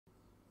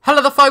Hello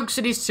there folks,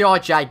 it is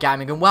DEJA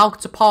Gaming and welcome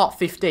to part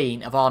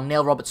 15 of our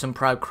Neil Robertson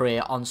Pro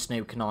career on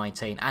Snooker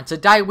 19. And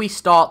today we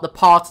start the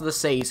part of the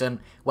season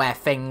where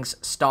things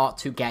start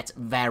to get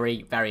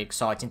very, very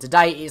exciting.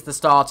 Today is the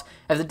start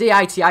of the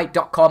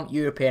DEJA.com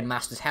European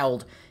Masters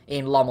held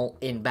in Lommel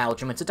in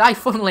Belgium. And today,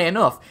 funnily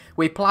enough,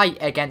 we play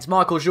against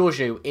Michael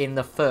Georgiou in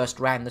the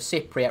first round, the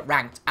Cypriot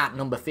ranked at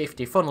number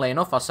 50. Funnily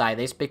enough, I say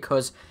this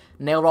because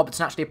Neil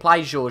Robertson actually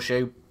plays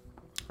Georgiou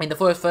in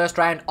the first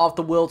round of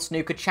the World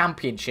Snooker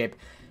Championship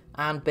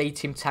and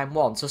beat him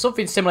 10-1. So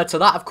something similar to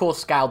that, of course,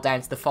 scaled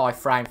down to the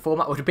 5-round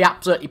format, would be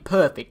absolutely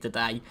perfect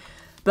today.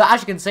 But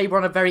as you can see, we're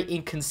on a very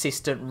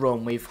inconsistent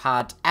run. We've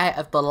had, out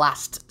of the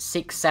last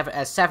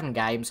seven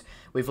games,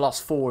 we've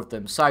lost 4 of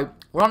them. So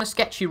we're on a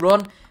sketchy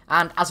run,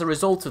 and as a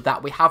result of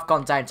that, we have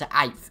gone down to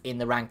 8th in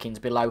the rankings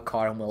below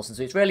Kyron Wilson.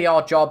 So it's really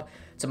our job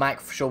to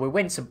make sure we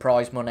win some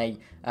prize money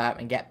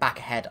and get back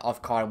ahead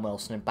of Kyron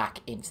Wilson and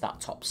back into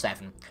that top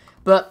 7.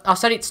 But I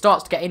said it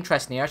starts to get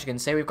interesting here. As you can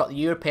see, we've got the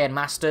European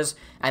Masters,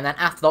 and then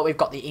after that we've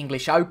got the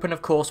English Open,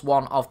 of course,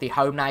 one of the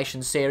Home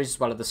Nations series,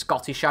 as well as the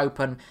Scottish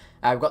Open.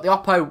 We've got the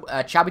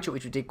Oppo Championship,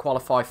 which we did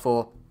qualify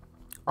for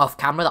off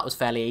camera. That was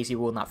fairly easy.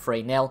 We won that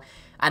 3-0.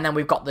 And then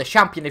we've got the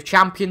Champion of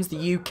Champions,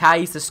 the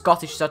UK's, the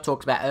Scottish, as I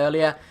talked about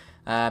earlier.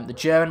 The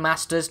German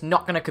Masters,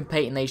 not going to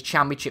compete in these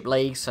championship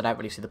leagues, so I don't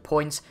really see the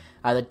points.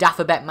 The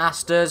Dafabet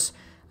Masters.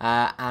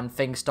 And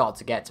things start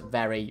to get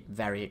very,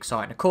 very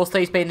exciting. Of course,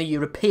 these being the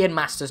European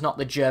Masters, not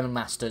the German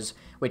Masters,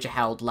 which are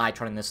held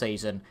later on in the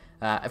season.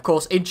 Of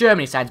course, in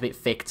Germany it sounds a bit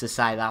thick to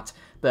say that,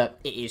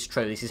 but it is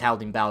true. This is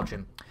held in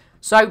Belgium.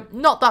 So,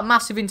 not that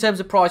massive in terms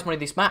of prize money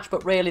this match,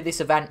 but really this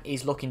event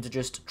is looking to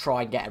just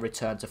try and get a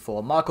return to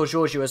form. Michael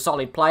Georgiou, a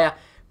solid player,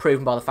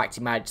 proven by the fact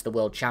he made it to the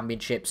World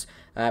Championships.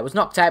 Was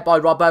knocked out by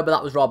Robbo, but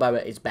that was Robbo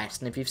at his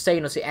best. And if you've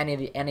seen us at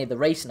any of the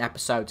recent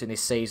episodes in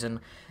this season,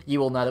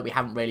 you will know that we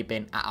haven't really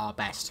been at our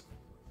best.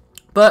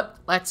 But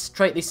let's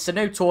treat this as a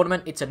new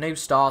tournament, it's a new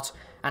start,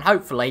 and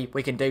hopefully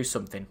we can do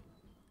something.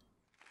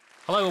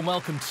 Hello and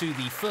welcome to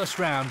the first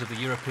round of the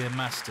European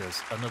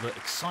Masters. Another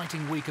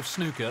exciting week of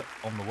snooker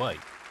on the way.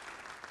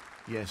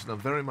 Yes, and I'm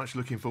very much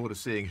looking forward to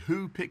seeing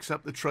who picks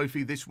up the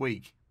trophy this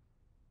week.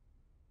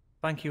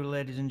 Thank you,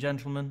 ladies and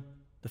gentlemen.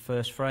 The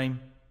first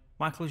frame,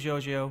 Michael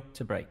Georgiou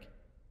to break.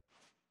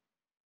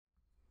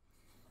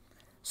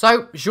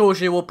 So,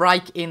 Georgiou will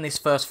break in this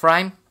first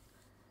frame.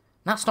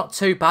 That's not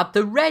too bad.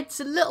 The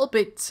red's a little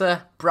bit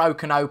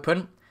broken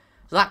open,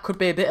 so that could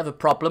be a bit of a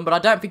problem, but I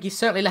don't think he's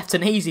certainly left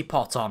an easy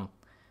pot on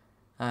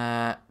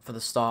for the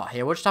start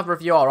here. We'll just have a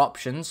review our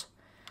options.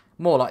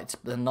 More likely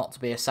than not to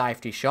be a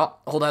safety shot,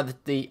 although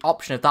the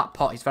option of that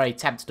pot is very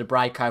tempted to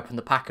break open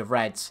the pack of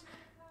reds.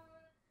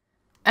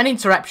 An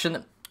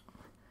interruption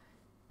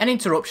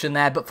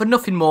there, but for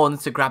nothing more than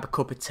to grab a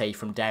cup of tea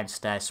from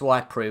downstairs, so I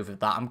approve of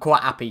that. I'm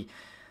quite happy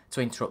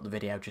to interrupt the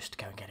video just to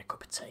go and get a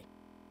cup of tea.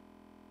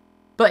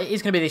 But it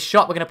is going to be this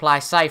shot. We're going to play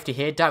safety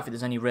here. Don't think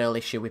there's any real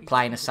issue with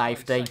playing a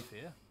safety.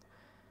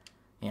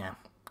 Yeah,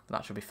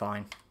 that should be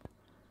fine.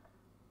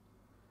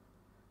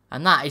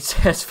 And that is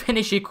as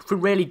finish you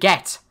could really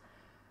get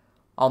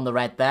on the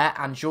red there.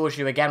 And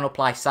Georgiou again will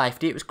play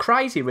safety. It was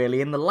crazy,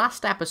 really. In the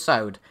last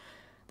episode,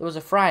 there was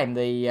a frame,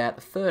 the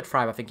third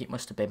frame, I think it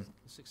must have been,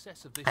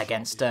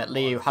 against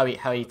Liu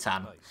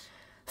Hoitan.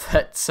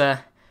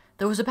 That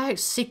there was about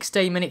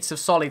 16 minutes of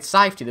solid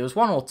safety. There was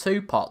 1 or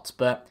 2 pots,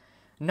 but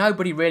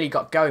nobody really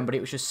got going. But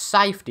it was just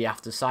safety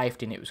after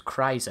safety, and it was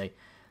crazy.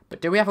 But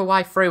do we have a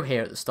way through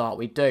here at the start?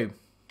 We do.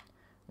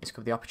 This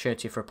could be the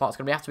opportunity for a pot. It's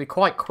going to have to be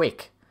quite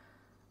quick.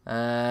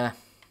 Trying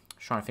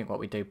to think what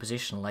we do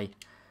positionally.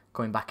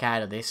 Coming back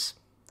out of this.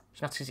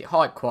 Just have to get it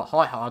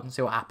height hard and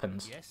see what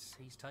happens. Yes,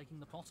 he's taking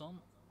the pot on.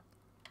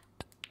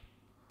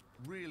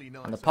 Really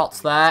nice. And the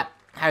pot's there.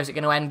 How's it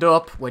going to end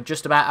up? We're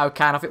just about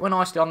okay. And I think we're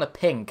nicely on the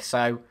pink,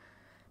 so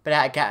bit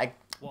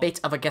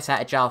of a get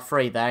out of jail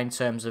free there in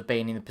terms of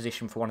being in the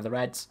position for one of the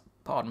reds.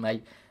 Pardon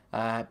me.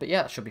 But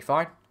yeah, that should be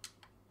fine.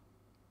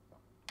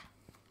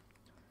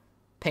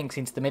 Pink's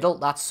into the middle.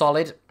 That's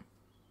solid.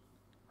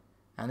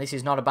 And this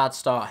is not a bad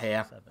start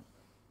here.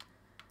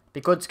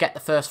 Be good to get the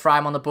first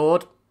frame on the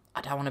board.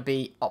 I don't want to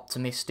be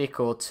optimistic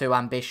or too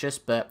ambitious,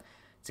 but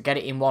to get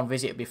it in one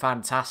visit would be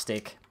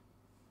fantastic.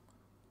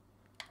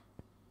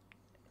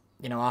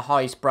 You know, our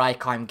highest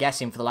break, I'm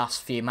guessing, for the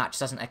last few matches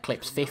hasn't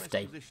eclipsed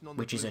 50,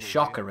 which is a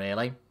shocker,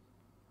 really.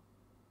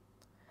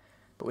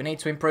 But we need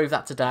to improve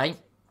that today.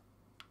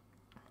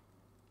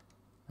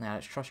 Now,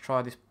 let's just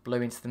try this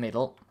blue into the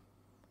middle.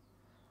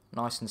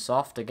 Nice and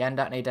soft. Again,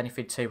 don't need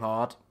anything too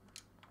hard.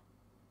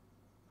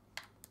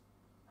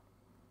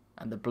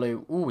 And the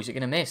blue... Ooh, is it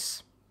going to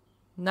miss?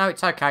 No,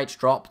 it's okay. It's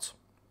dropped.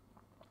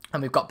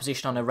 And we've got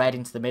position on a red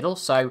into the middle.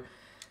 So,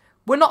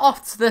 we're not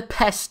off to the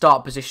best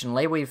start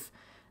positionally. We've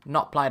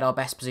not played our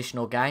best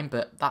positional game,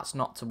 but that's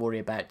not to worry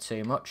about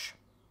too much.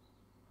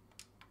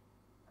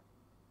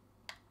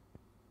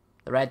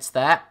 The red's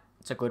there.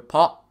 It's a good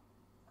pot.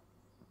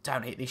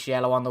 Don't hit this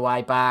yellow on the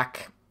way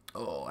back.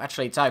 Oh,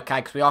 actually, it's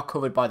okay because we are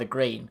covered by the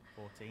green.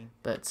 14.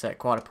 But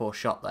quite a poor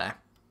shot there.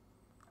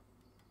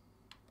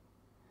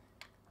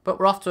 But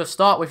we're off to a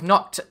start. We've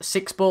knocked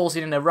 6 balls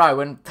in a row,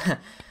 and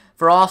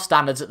for our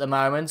standards at the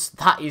moment,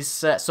 that is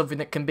something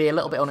that can be a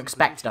little bit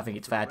unexpected, I think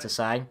it's fair to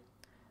say.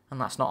 And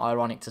that's not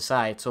ironic to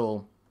say at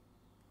all.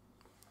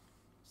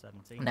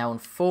 17. Now,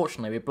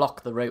 unfortunately, we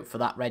blocked the route for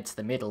that red to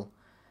the middle.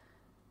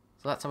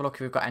 So let's have a look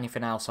if we've got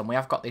anything else on. We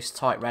have got this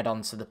tight red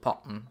onto the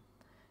bottom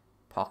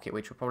pocket,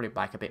 which would probably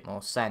make a bit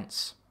more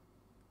sense.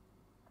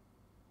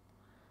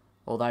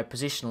 Although,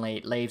 positionally,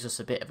 it leaves us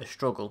a bit of a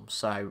struggle.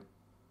 So,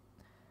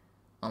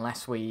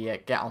 unless we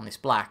get on this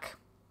black,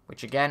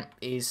 which again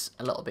is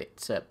a little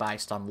bit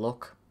based on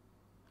luck.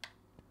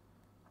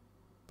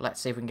 But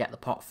let's see if we can get the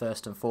pot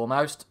first and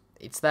foremost.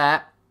 It's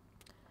there.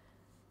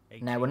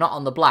 18. Now, we're not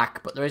on the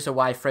black, but there is a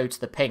way through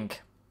to the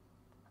pink,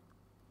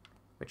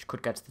 which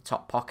could go to the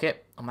top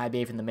pocket, or maybe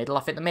even the middle. I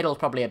think the middle is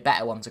probably a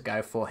better one to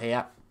go for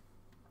here.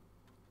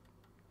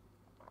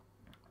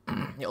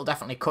 It'll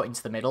definitely cut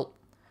into the middle.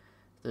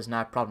 There's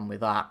no problem with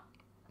that.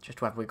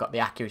 Just whether we've got the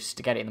accuracy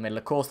to get it in the middle.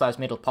 Of course, those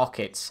middle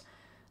pockets,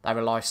 they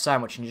rely so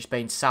much on just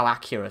being so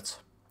accurate.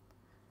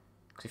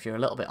 Because if you're a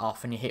little bit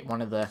off and you hit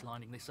one of the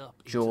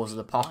jaws of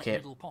the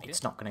pocket,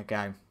 it's not going to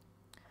go.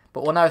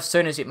 But we'll know as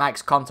soon as it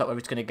makes contact whether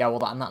it's going to go or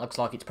that, and that looks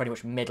like it's pretty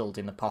much middled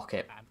in the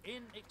pocket.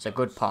 It's a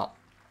good pot.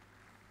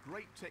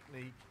 Great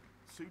technique,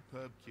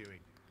 superb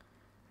cueing.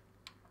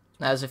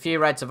 There's a few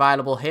reds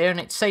available here, and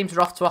it seems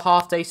we're off to a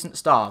half-decent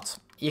start.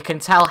 You can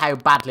tell how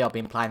badly I've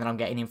been playing, and I'm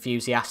getting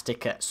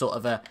enthusiastic at sort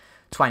of a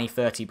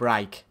 20-30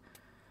 break.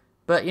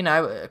 But, you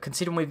know,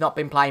 considering we've not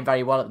been playing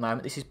very well at the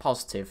moment, this is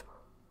positive.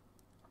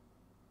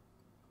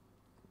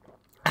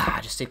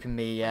 Just sipping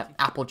me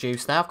apple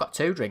juice there. I've got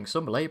 2 drinks.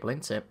 Unbelievable,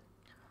 isn't it?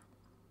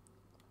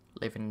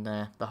 Living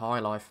the high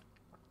life.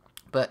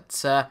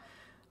 But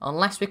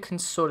unless we can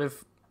sort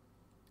of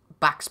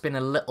backspin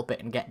a little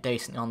bit and get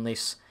decent on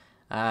this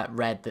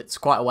red that's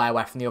quite a way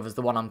away from the others,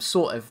 the one I'm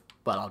sort of...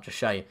 Well, I'll just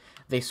show you.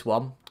 This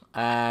one.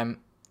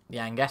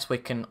 Yeah, and guess we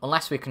can...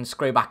 Unless we can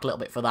screw back a little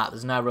bit for that,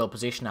 there's no real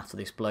position after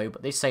this blue.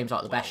 But this seems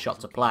like the best shot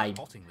to play.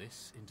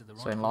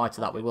 So in light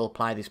of that, we will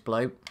play this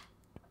blue.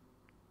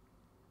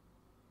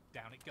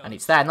 And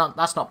it's there. And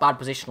that's not bad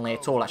positionally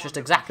at all. That's just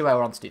exactly where I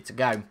wanted it to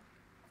go.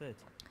 30.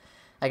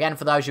 Again,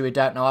 for those of you who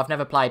don't know, I've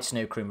never played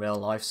snooker in real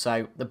life.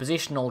 So the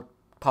positional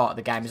part of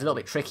the game is a little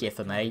bit trickier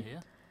for me.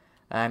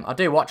 I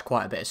do watch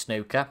quite a bit of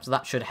snooker, so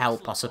that should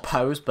help, I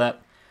suppose.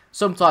 But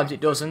sometimes it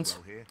doesn't.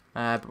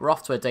 But we're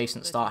off to a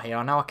decent start here.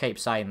 I know I keep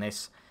saying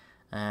this,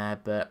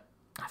 but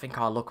I think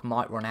our luck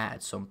might run out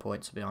at some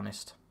point, to be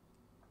honest.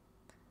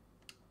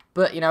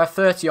 But, you know, a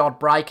 30-odd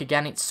break,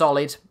 again, it's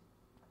solid.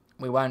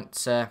 We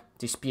won't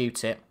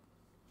dispute it.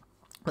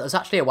 But there's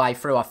actually a way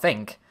through, I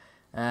think,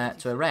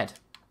 to a red.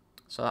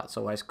 So that's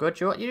always good.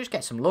 You just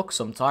get some luck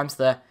sometimes.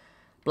 The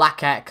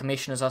black out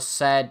commission, as I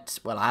said,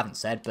 well, I haven't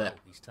said, but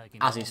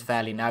as is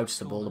fairly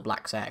noticeable, the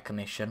black's out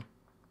commission.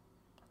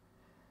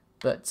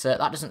 But that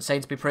doesn't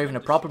seem to be proving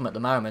a problem at the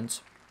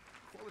moment.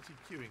 Quality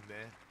cueing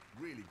there,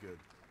 really good.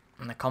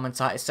 And the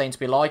commentators seem to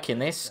be liking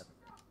this.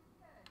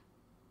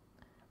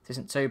 It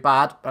isn't too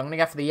bad, but I'm going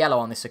to go for the yellow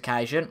on this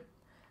occasion,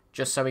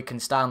 just so we can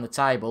stay on the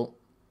table.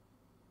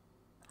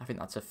 I think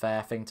that's a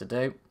fair thing to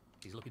do.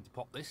 He's looking to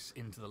pop this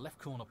into the left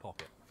corner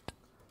pocket.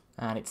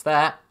 And it's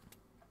there.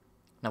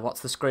 Now,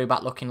 what's the screw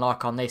back looking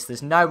like on this?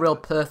 There's no real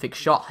perfect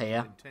shot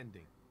here.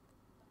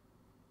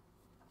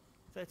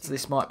 So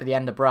this might be the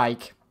end of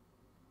break.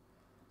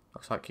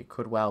 Looks like it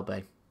could well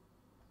be.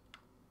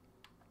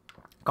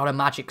 Got to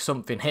magic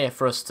something here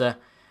for us to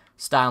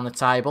stay on the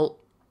table.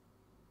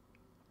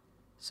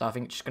 So I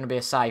think it's just going to be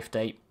a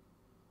safety.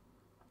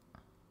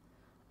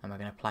 And we're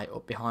going to play it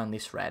up behind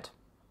this red.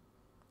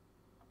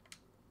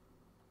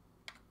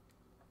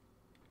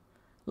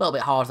 A little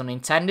bit harder than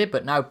intended,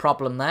 but no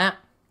problem there.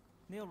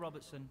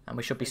 Robertson. And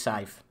we should be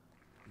safe.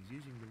 He's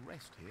using the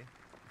rest here,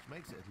 which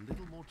makes it a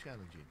little more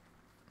challenging.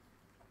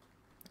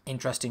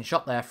 Interesting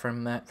shot there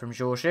from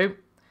Georgiou.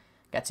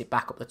 Gets it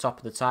back up the top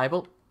of the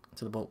table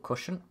to the bulk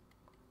cushion.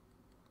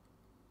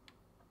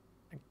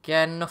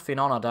 Again, nothing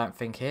on, I don't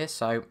think, here,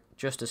 so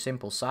just a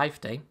simple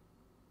safety.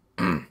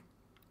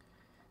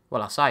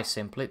 Well, I say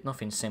simple,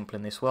 nothing's simple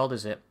in this world,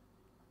 is it?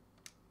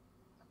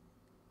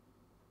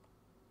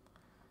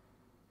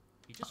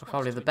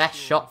 Probably the best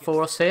shot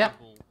for us here.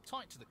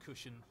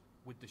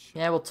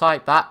 Yeah, we'll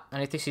take that.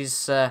 And if this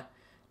is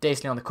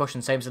decently on the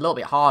cushion, seems a little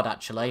bit hard,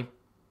 actually.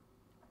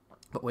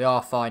 But we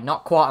are fine.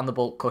 Not quite on the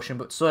bulk cushion,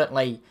 but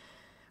certainly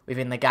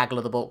within the gaggle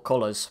of the bulk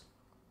colours.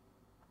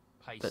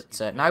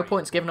 But no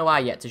points given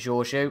away yet to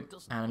Georgiou.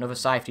 And another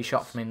safety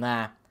shot from him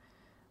there.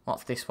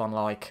 What's this one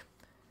like?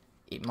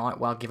 It might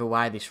well give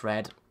away this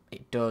red.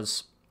 It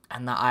does.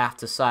 And that, I have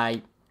to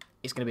say,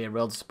 is going to be a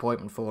real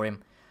disappointment for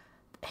him.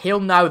 He'll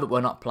know that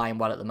we're not playing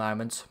well at the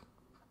moment.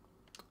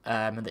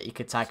 And that he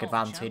could take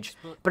advantage.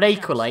 But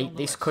equally,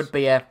 this could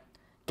be a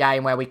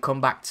game where we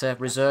come back to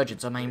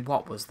resurgence. I mean,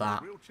 what was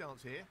that?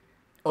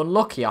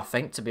 Unlucky, I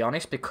think, to be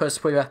honest,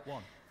 because we were...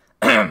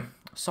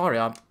 Sorry,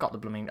 I've got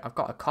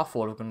a cough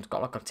all over and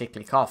got like a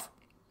tickly cough.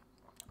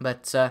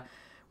 But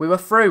we were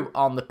through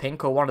on the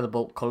pink or one of the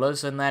bulk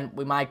colours, and then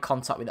we made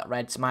contact with that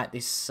red to make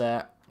this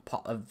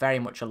pot are very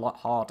much a lot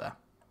harder.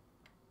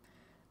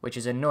 Which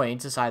is annoying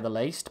to say the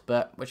least,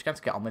 but we're just going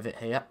to get on with it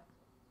here.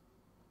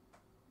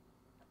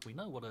 We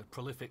know what a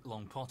prolific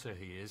long potter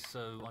he is,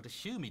 so I'd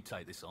assume he'd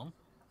take this on.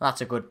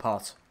 That's a good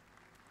pot.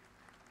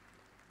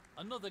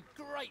 Another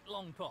great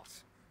long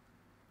pot.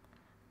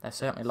 They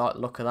certainly like the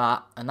look of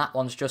that. And that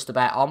one's just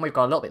about on. We've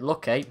got a little bit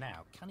lucky.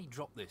 Now, can he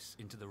drop this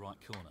into the right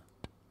corner?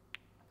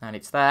 And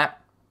it's there.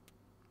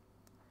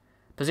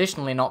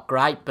 Positionally not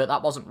great, but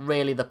that wasn't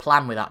really the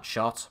plan with that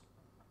shot.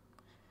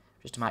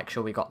 Just to make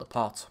sure we got the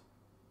pot.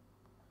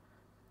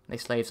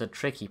 This leaves a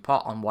tricky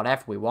pot on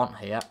whatever we want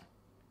here.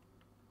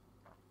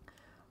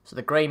 So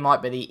the green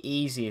might be the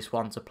easiest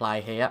one to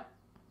play here.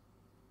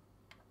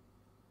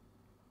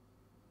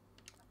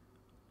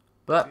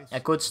 But a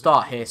good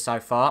start here so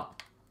far.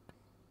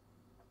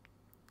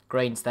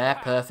 Green's there,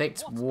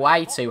 perfect.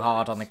 Way too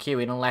hard on the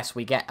queuing unless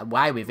we get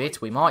away with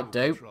it. We might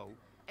do.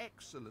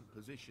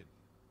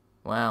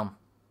 Well,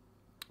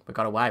 we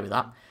got away with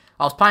that.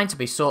 I was planning to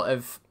be sort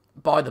of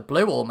by the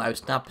blue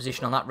almost, and have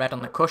position on that red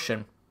on the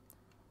cushion.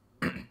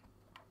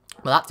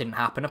 Well, that didn't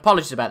happen.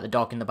 Apologies about the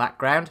dog in the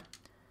background.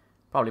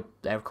 Probably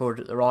they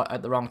recorded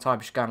at the wrong time,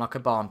 just going like a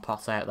barn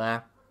pot out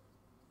there.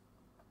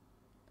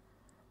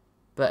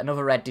 But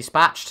another red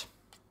dispatched.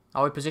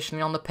 Are we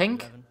positioning on the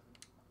pink? 11.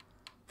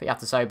 I think you have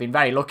to say we've been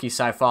very lucky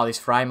so far this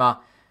frame. I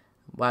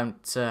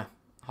won't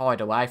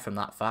hide away from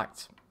that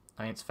fact.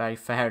 I think it's very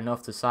fair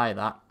enough to say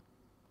that.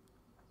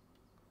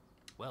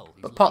 Well,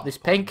 but pot this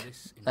pink,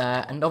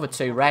 another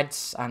 2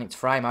 reds, and it's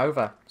frame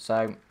over.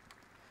 So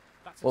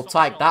we'll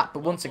take that.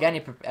 But once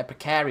again, a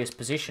precarious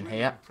position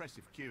here.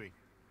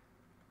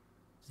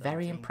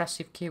 Very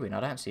impressive queuing. I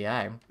don't see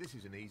how. This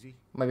isn't easy.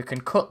 Well, we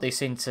can cut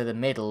this into the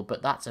middle,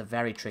 but that's a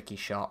very tricky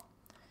shot.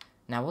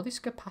 Now, will this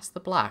go past the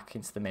black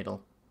into the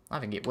middle? I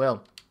think it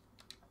will.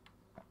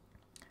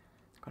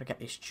 Got to get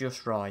this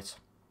just right.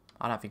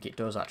 I don't think it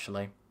does,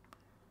 actually.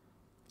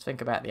 Let's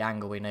think about the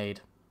angle we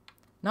need.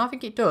 No, I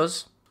think it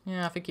does.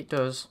 Yeah, I think it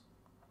does.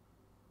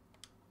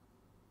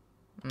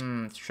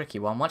 It's a tricky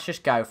one. Let's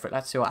just go for it.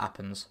 Let's see what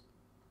happens.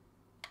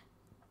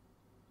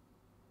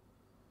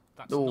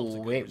 Oh,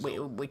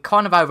 we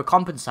kind of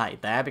overcompensated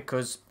there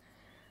because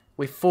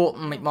we thought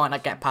it might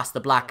not get past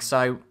the black,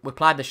 so we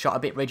played the shot a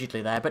bit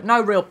rigidly there. But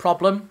no real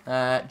problem.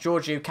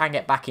 Giorgio can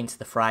get back into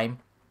the frame.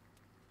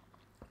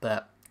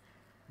 But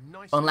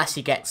unless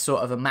he gets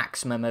sort of a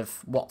maximum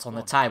of what's on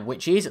the table,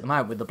 which he is at the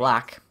moment with the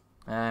black,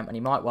 and he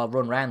might well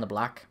run round the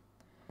black.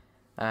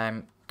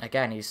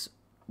 Again,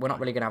 we're not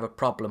really going to have a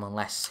problem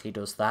unless he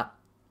does that.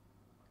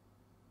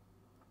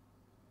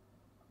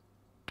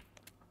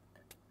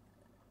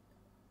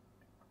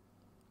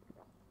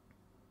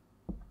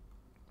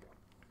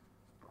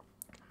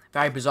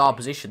 Very bizarre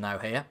position though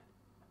here.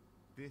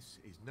 This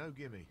is no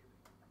gimme.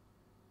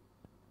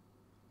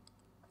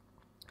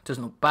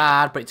 Doesn't look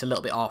bad, but it's a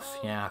little bit off.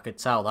 Yeah, I could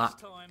tell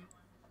that.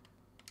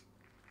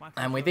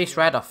 And with this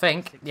red, I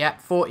think, yeah,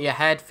 40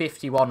 ahead,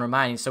 51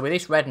 remaining. So with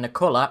this red and a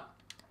colour,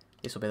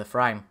 this will be the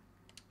frame.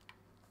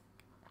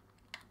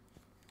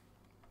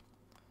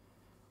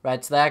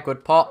 Red's there,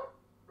 good pot.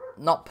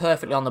 Not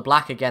perfectly on the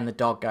black again, the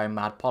dog going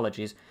mad,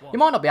 apologies. You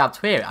might not be able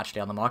to hear it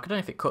actually on the mic. I don't know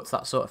if it cuts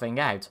that sort of thing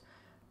out.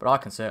 But I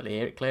can certainly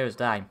hear it clear as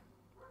day.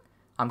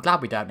 I'm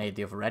glad we don't need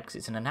the other red because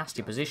it's in a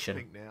nasty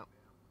position.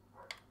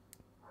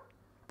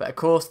 But of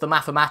course, the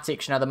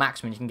mathematics, you know, the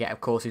maximum you can get,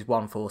 of course, is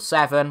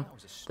 147.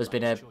 There's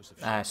been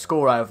a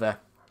score over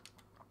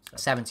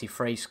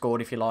 73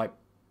 scored, if you like,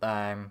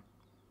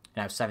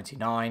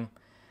 79.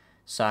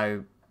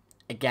 So,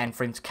 again,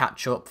 for him to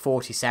catch up,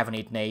 47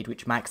 he'd need,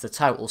 which makes the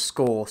total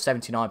score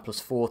 79 plus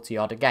 40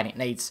 odd. Again, it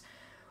needs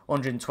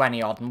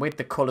 120 odd. And with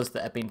the colours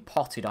that have been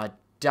potted, I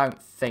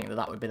don't think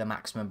that would be the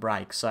maximum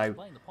break. So,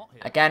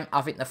 again,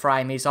 I think the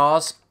frame is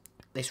ours.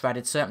 This red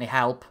would certainly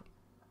help.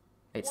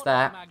 It's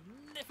there.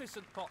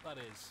 Pot that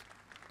is.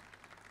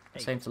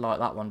 They seem to like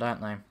that one, don't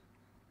they?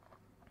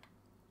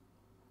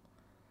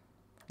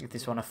 Give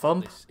this one a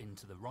thump.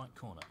 Into the right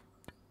corner.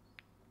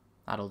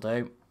 That'll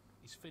do.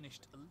 He's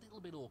finished a little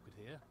bit awkward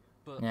here,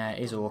 but yeah,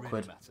 it is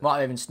awkward. Really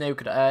might have even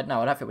snookered.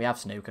 No, I don't think we have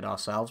snookered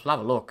ourselves. We'll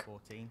have a look.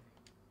 14.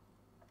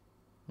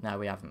 No,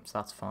 we haven't, so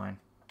that's fine.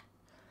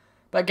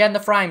 But again, the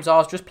frame's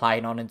ours, just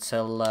playing on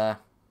until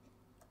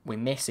we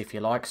miss, if you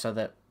like, so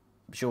that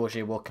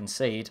Giorgio will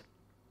concede.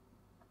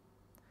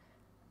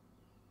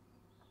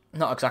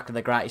 Not exactly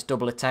the greatest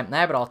double attempt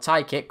there, but I'll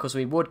take it, because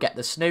we would get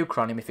the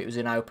snooker on him if it was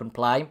in open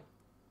play.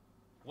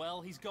 Well,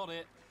 he's got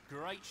it.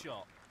 Great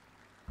shot.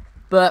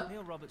 But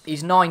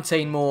he's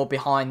 19 more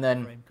behind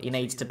than he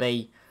needs to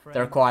be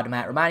the required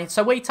amount remaining.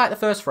 So we take the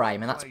first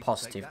frame, and that's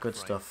positive. Good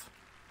stuff.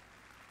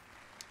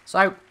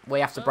 So we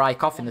have to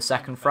break off in the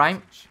second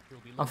frame.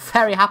 I'm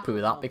very happy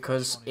with that,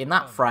 because in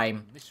that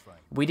frame,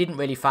 we didn't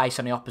really face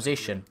any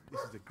opposition.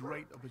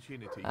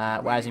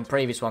 Whereas in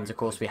previous ones, of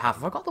course, we have.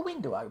 Have I got the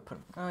window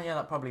open? Oh, yeah,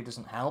 that probably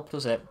doesn't help,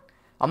 does it?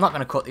 I'm not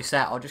going to cut this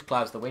out. I'll just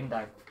close the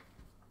window.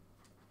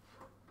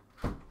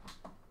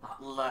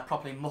 That'll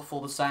probably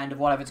muffle the sound of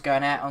whatever's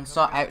going out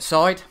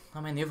outside.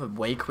 I mean, the other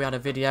week, we had a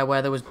video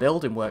where there was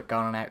building work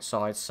going on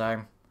outside,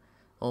 so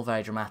All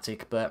very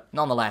dramatic, but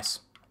nonetheless.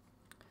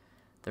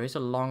 There is a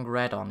long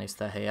red on, is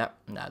there here?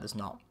 No, there's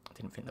not. I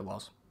didn't think there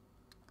was.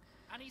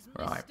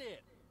 Right.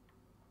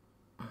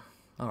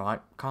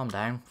 Alright, calm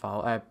down.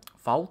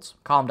 Fault?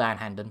 Calm down,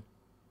 Hendon.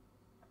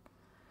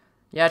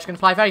 Yeah, just going to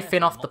play very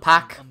thin off the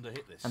pack,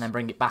 and then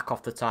bring it back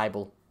off the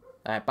table.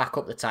 Back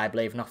up the table,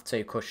 leaving off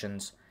 2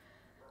 cushions.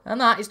 And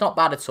that is not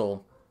bad at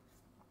all.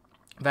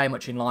 Very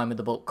much in line with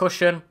the bulk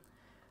cushion.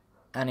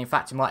 And in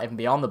fact, it might even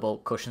be on the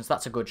bulk cushions.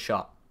 That's a good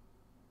shot.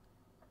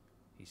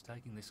 He's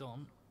taking this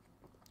on.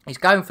 He's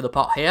going for the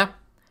pot here.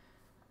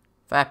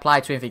 Fair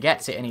play to him if he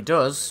gets it, and he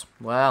does.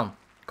 Well,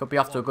 could be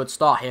off to a good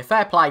start here.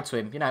 Fair play to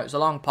him. You know, it was a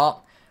long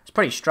pot. It's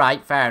pretty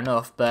straight, fair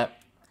enough, but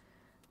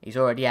he's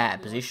already out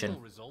of position.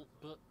 Result,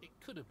 but it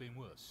could have been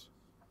worse.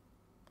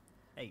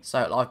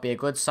 So it'll either be a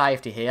good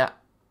safety here,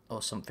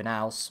 or something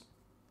else.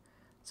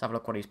 Let's have a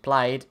look what he's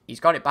played. He's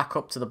got it back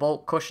up to the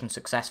bulk cushion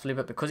successfully,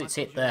 but because it's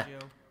hit the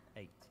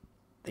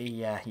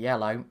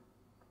yellow,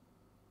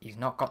 he's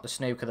not got the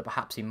snooker that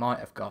perhaps he might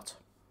have got.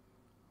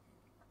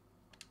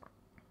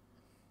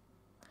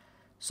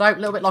 So, a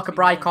little bit like a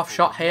break-off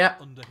shot here,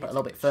 but a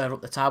little bit further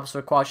up the table, so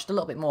requires just a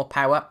little bit more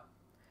power.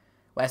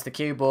 Where's the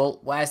cue ball?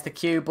 Where's the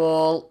cue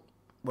ball?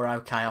 We're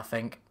okay, I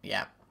think.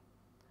 Yeah.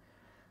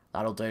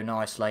 That'll do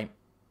nicely.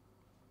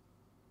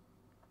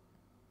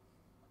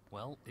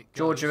 Well,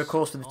 Georgia, of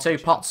course, with the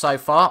 2 pots so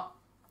far.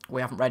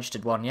 We haven't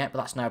registered one yet, but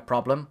that's no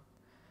problem.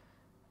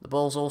 The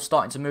ball's all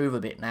starting to move a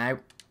bit now,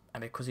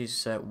 and because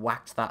he's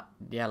whacked that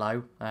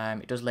yellow,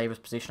 it does leave us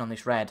position on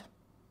this red.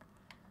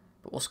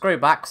 But we'll screw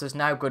back because there's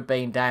no good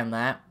being down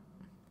there.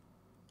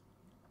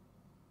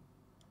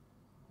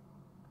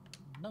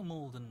 No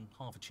more than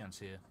half a chance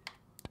here.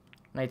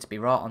 Need to be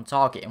right on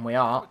target, and we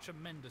are.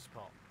 Tremendous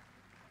pot.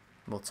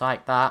 We'll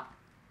take that.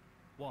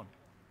 1.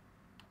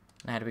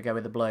 Now do we go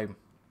with the blue?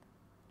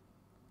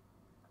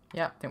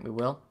 Yeah, I think we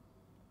will.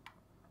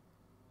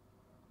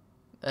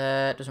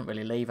 It doesn't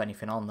really leave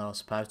anything on though, I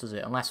suppose, does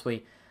it? Unless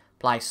we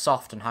play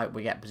soft and hope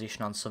we get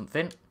position on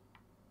something.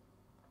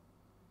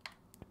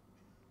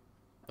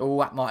 Oh,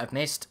 that might have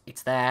missed.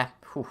 It's there.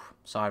 Whew,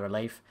 sigh of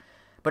relief.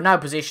 But no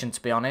position,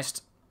 to be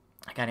honest.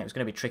 Again, it was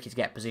going to be tricky to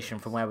get position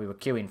from where we were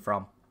queuing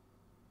from.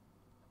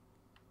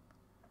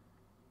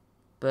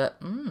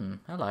 But,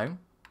 hello.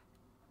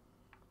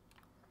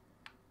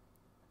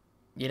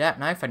 You don't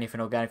know if anything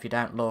will go if you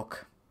don't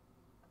look.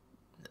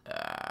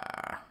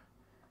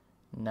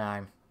 No,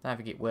 I don't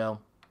think it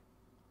will.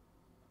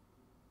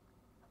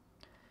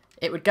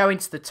 It would go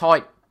into the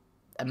tight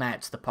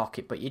amount to the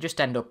pocket, but you just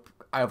end up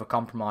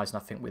over-compromising, I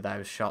think, with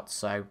those shots.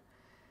 So,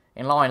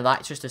 in line with that,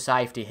 it's just a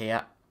safety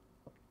here.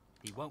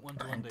 He won't want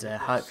to And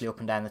hopefully up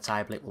and down the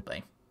table it will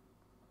be.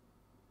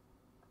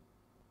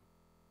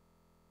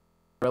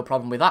 Real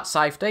problem with that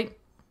safety.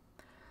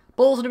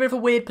 Ball's in a bit of a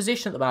weird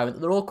position at the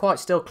moment. They're all quite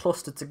still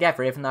clustered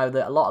together, even though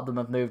a lot of them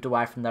have moved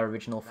away from their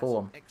original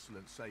form.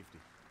 Excellent safety.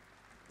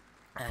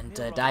 And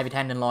David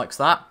Hendon likes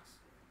that.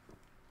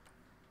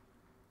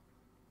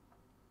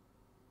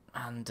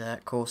 And,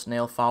 of course,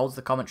 Neil Folds,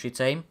 the commentary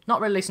team.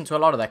 Not really listen to a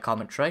lot of their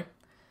commentary.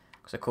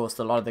 Because, of course,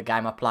 a lot of the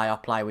game I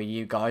play with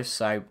you guys.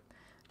 So,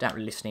 don't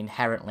really listen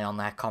inherently on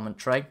their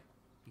commentary.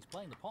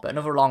 But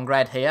another long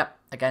red here.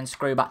 Again,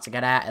 screw back to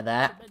get out of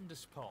there.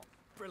 Tremendous pot.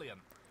 Brilliant.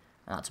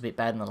 And that's a bit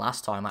better than the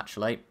last time,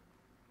 actually.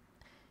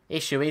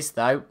 Issue is,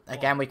 though,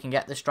 again, we can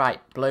get the straight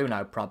blue,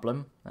 no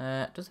problem.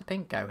 Does the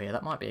pink go here?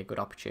 That might be a good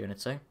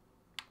opportunity.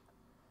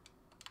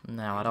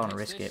 No, I don't want to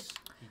risk it.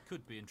 He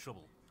could be in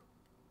trouble.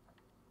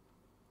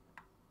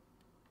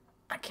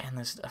 Again,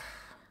 there's...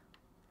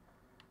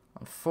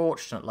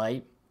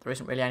 Unfortunately, there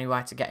isn't really any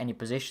way to get any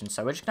position,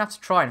 so we're just going to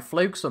have to try and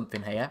fluke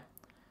something here.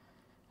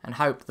 And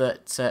hope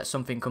that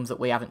something comes that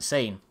we haven't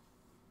seen.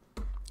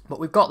 But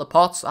we've got the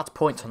pots, that's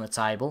points on the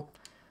table.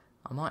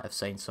 I might have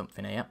seen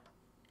something here.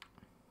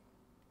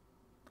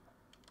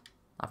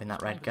 I think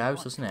that red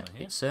goes, doesn't it?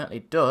 It certainly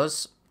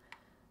does.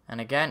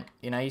 And again,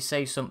 you know, you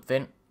see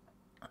something,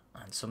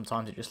 and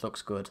sometimes it just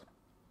looks good.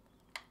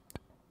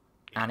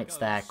 And it's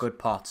there, good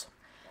pot.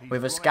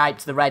 We've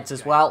escaped the reds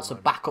as well, so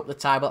back up the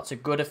table. That's a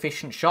good,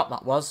 efficient shot,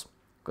 that was.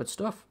 Good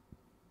stuff.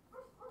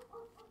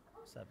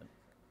 7.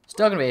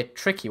 Still going to be a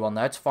tricky one,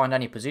 though, to find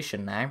any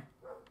position now.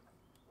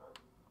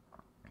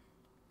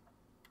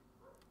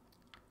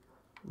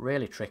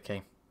 Really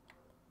tricky.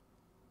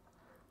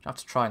 I'll have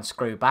to try and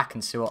screw back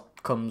and see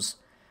what comes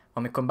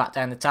when we come back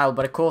down the table.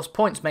 But, of course,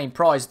 points mean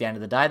prize at the end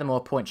of the day. The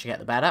more points you get,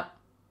 the better.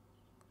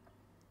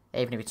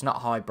 Even if it's not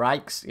high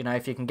breaks. You know,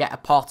 if you can get a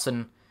pot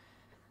and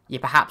you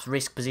perhaps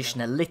risk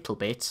position a little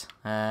bit,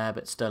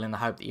 but still in the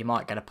hope that you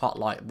might get a pot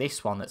like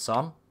this one that's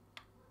on.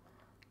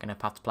 Going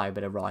to have to play a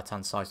bit of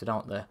right-hand side, so I don't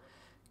want the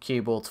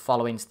cue ball to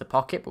follow into the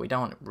pocket, but we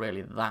don't want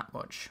really that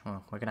much.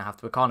 Well, we're going to have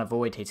to... We can't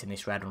avoid hitting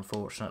this red,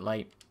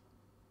 unfortunately.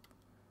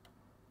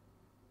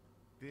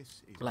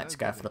 Let's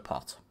go for the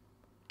pot.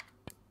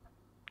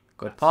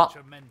 Good pot.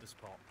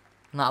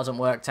 And that hasn't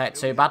worked out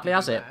too badly,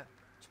 has it?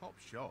 Top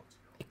shot.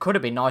 It could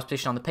have been nice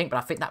position on the pink, but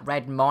I think that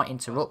red might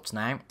interrupt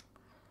now.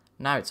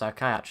 No, it's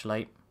okay,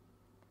 actually.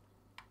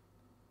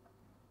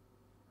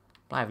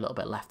 Play a little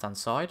bit left-hand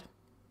side.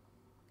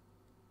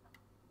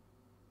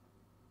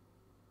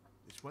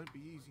 This won't be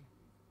easy.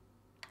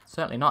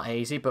 Certainly not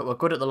easy, but we're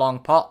good at the long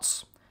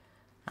pots.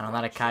 And on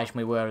that occasion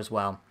we were as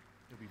well.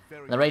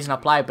 The reason I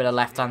play a bit of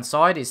left-hand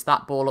side is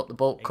that ball up the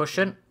baulk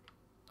cushion,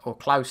 or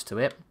close to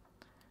it,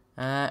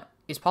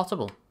 is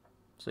potable.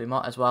 So we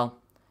might as well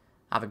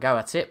have a go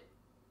at it.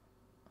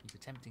 He's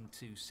attempting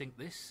to sink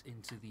this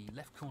into the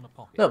left corner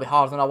pocket. A little bit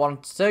harder than I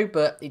wanted to,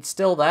 but it's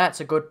still there. It's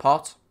a good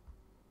pot.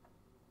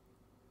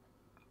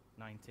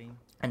 19.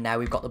 And now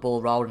we've got the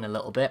ball rolling a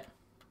little bit.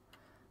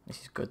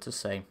 This is good to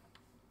see.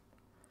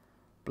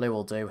 Blue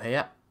will do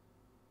here.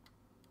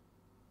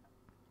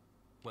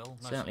 Well,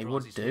 no Certainly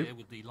would surprises do. here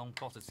with the long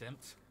pot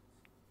attempt.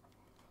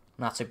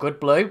 And that's a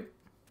good blue.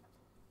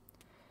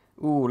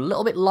 Ooh, a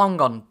little bit long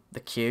on the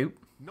cue.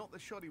 Not the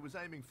shot he was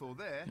aiming for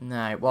there.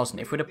 No, it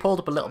wasn't. If we'd have pulled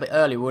up a little bit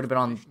earlier, we would have been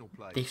on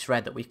this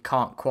red that we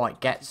can't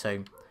quite get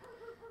to.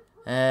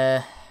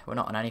 We're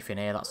not on anything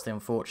here. That's the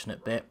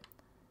unfortunate bit.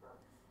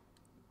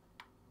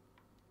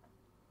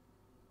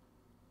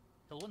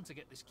 He'll want to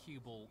get this cue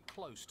ball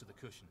close to the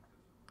cushion.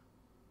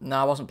 No,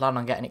 I wasn't planning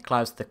on getting it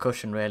close to the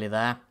cushion really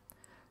there.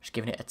 Just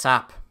giving it a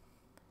tap.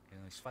 Yeah,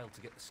 he's failed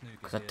to get the snooker.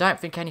 Because I don't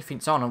think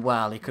anything's on, and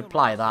well, he could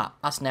play that.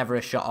 That's never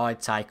a shot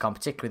I'd take on,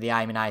 particularly the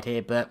aiming aid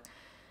here. But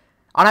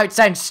I know it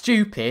sounds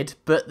stupid,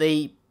 but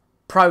the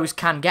pros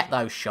can get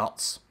those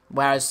shots,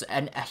 whereas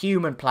a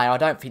human player I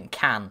don't think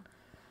can.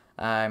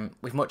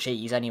 With much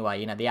ease anyway,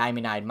 you know, the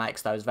aiming aid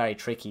makes those very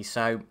tricky.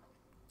 So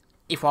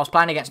if I was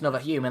playing against another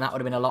human, that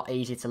would have been a lot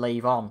easier to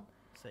leave on.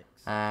 6.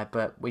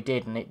 But we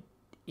did, and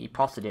he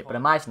potted it. But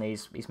amazingly,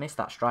 he's missed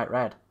that straight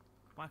red.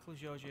 Michael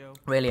Giorgio.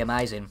 Really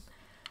amazing.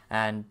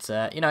 And,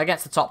 you know,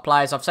 against the top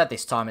players, I've said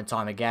this time and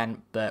time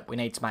again, but we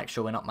need to make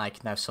sure we're not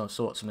making those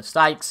sorts of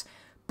mistakes.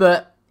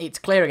 But it's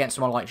clear against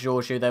someone like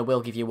Giorgio, they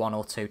will give you 1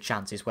 or 2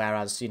 chances,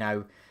 whereas, you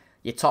know,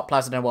 your top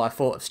players, I don't know what I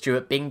thought of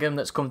Stuart Bingham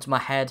that's come to my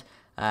head,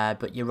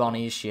 but your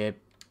Ronnies, your,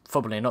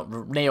 funnily not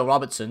Neil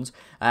Robertsons,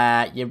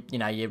 you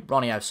know, your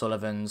Ronnie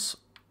O'Sullivans,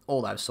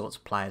 all those sorts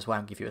of players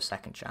won't give you a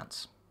second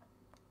chance.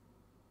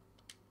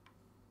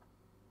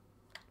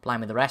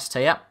 Playing with the rest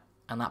here,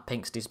 and that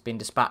pink's been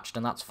dispatched,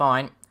 and that's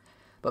fine.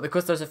 But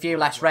because there's a few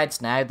less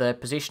reds now, the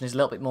position is a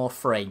little bit more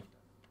free.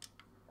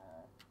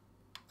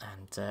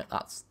 And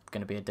that's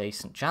going to be a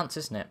decent chance,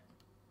 isn't it?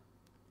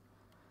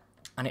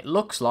 And it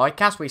looks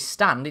like, as we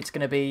stand, it's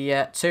going to be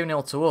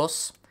 2-0 to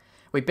us.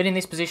 We've been in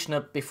this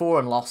position before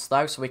and lost,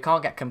 though, so we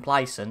can't get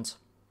complacent.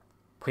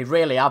 We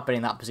really have been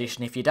in that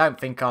position. If you don't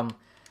think I'm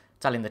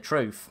telling the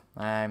truth,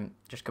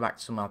 just go back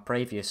to some of my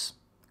previous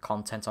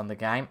content on the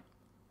game.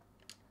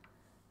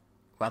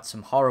 We've had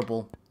some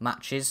horrible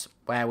matches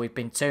where we've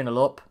been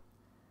 2-0 up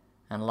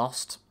and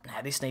lost.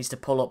 Now this needs to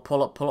pull up,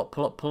 pull up, pull up,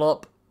 pull up, pull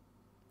up.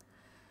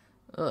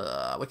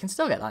 We can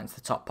still get that into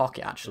the top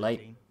pocket, actually.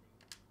 13.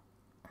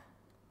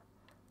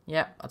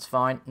 Yeah, that's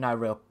fine. No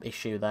real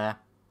issue there.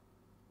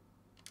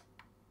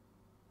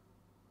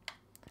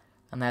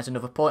 And there's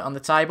another point on the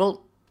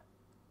table.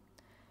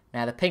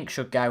 Now the pink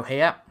should go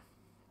here.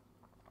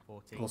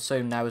 14. We'll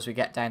soon know as we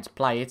get down to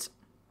play it.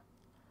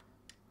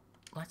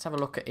 Let's have a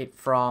look at it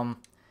from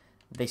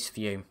this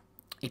view.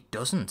 It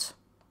doesn't.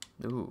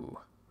 Ooh.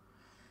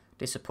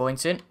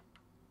 Disappointing.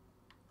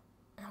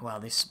 Well,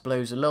 this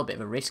blue's a little bit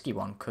of a risky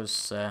one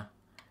because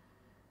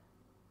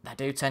they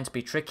do tend to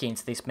be tricky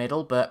into this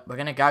middle, but we're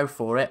going to go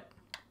for it.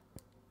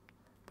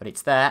 But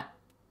it's there.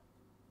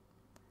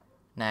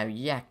 Now,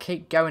 yeah,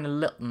 keep going a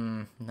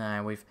little...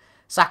 no, we've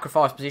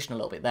sacrificed position a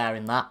little bit there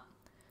in that.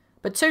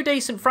 But 2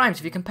 decent frames.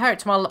 If you compare it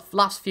to my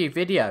last few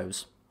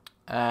videos,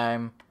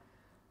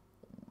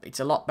 it's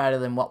a lot better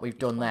than what we've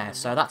done there.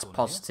 So that's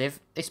positive.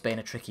 This being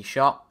a tricky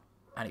shot.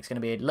 And it's going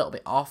to be a little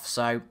bit off,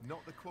 so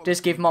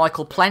does give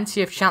Michael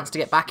plenty of chance to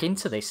get back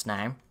into this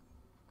now,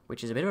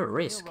 which is a bit of a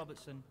risk.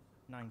 Robertson,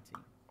 19.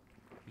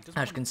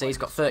 As you can see, he's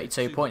got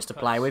 32 points to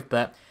play with,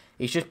 but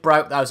he's just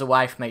broke those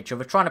away from each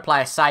other. Trying to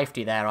play a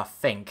safety there, I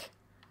think.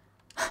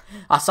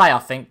 I say I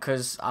think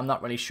because I'm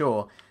not really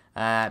sure,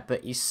 but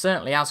he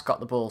certainly has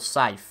got the ball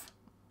safe.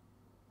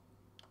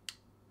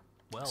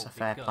 Well, That's a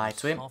fair play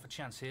to him. Half a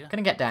chance here.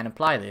 Going to get down and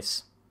play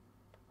this.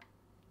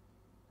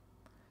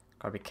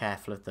 Got to be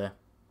careful of the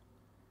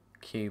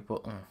cue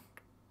button.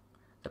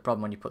 The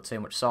problem when you put too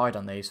much side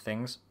on these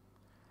things.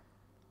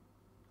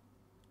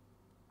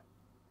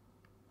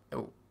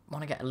 Oh,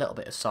 want to get a little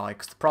bit of side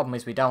because the problem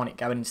is we don't want it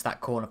going into that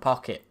corner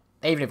pocket.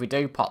 Even if we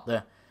do pop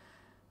the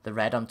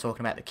red, I'm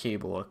talking about the cue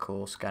ball, of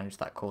course, going into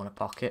that corner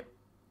pocket.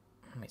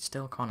 It's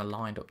still kind of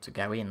lined up to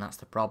go in. That's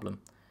the problem.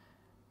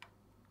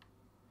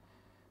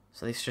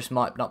 So this just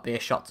might not be a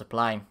shot to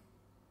play.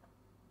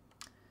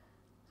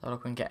 So I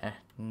look and get a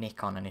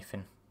nick on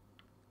anything.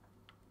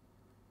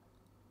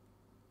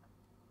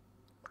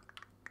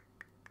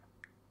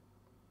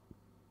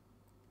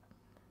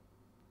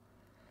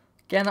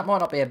 Again, that might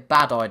not be a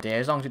bad idea,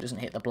 as long as it doesn't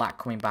hit the black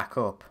coming back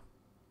up.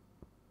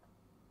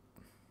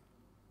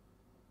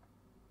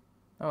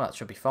 Oh, that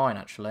should be fine,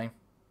 actually.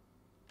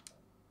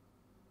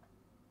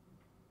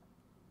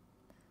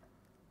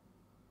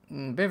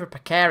 Bit of a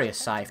precarious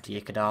safety,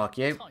 you could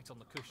argue. Tight on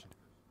the cushion.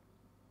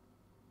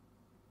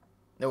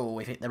 Oh,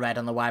 we've hit the red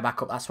on the way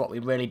back up. That's what we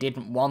really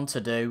didn't want to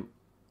do.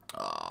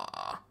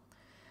 Oh.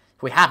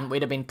 If we hadn't,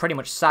 we'd have been pretty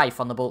much safe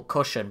on the bulk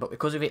cushion. But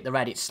because we've hit the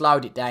red, it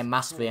slowed it down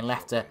massively and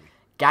left a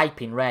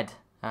gaping red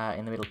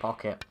in the middle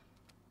pocket.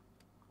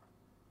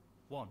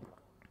 1.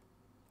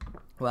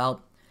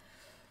 Well,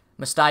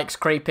 mistakes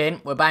creep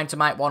in. We're bound to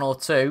make 1 or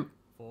 2.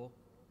 4.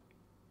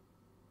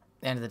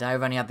 At the end of the day,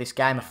 we've only had this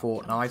game a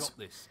fortnight.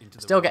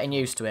 Still getting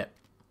used to it.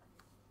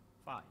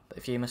 5. But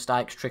a few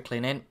mistakes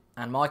trickling in.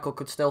 And Michael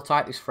could still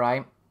take this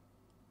frame.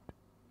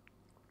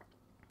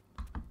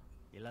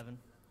 11.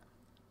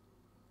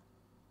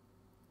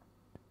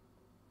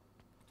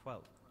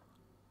 12.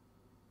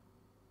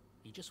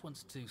 He just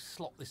wants to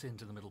slot this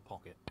into the middle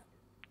pocket.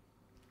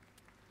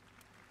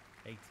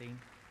 18.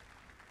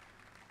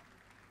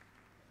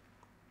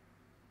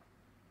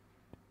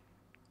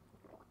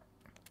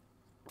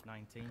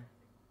 19.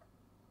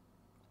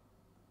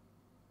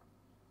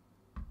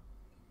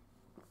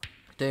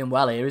 Doing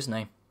well here, isn't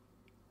he?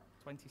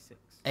 26.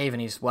 Even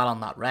he's well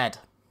on that red.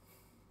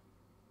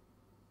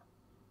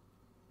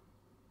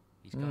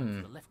 He's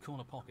going for the left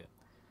corner pocket.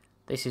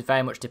 This is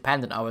very much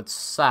dependent, I would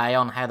say,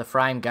 on how the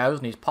frame goes,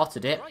 and he's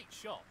potted it. Great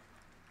shot.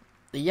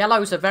 The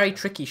yellow's a very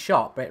tricky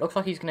shot, but it looks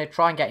like he's going to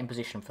try and get in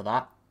position for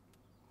that.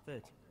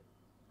 30.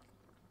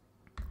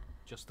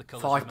 Just the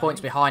colours 5 remain.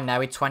 points behind now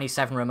with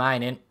 27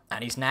 remaining,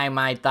 and he's now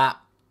made that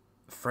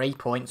 3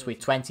 points with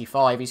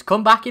 25. He's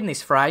come back in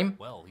this frame,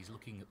 Well, he's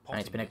looking at and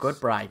it's potting been a this good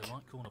into break. the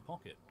right corner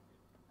pocket.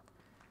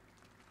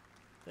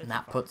 And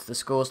that puts the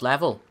scores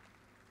level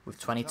with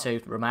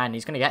 22 remaining.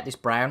 He's going to get this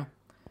brown.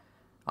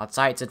 I'd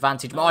say it's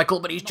advantage Michael,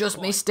 but he's Not just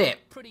quite. missed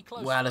it. Pretty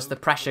close, Well, as though,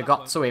 the pressure but that got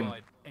won't to him.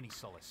 provide any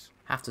solace.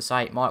 Have to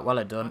say, it might well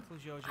have done. Michael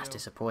Giorgio, That's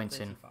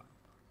disappointing. 35.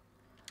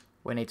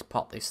 We need to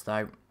pot this,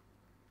 though.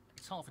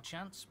 It's half a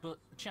chance, but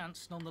a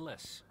chance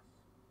nonetheless.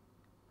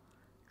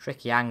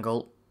 Tricky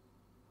angle,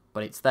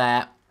 but it's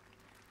there.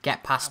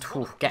 Get past, And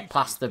what a get beauty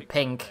past he's the picked up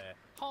pink. there.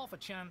 Half a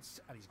chance,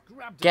 and he's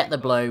grabbed it Get with the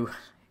both. blue.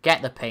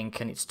 Get the pink,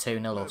 and it's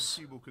 2-0 us.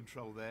 Cue ball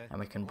control there. And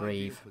we can Ideal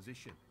breathe.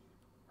 Position.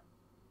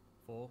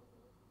 4.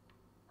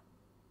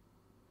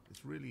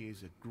 This really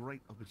is a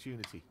great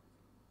opportunity.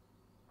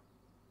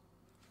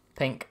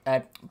 Pink,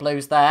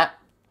 blue's there.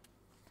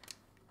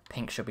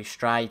 Pink should be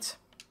straight.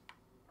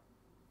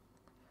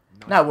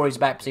 No worries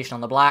about position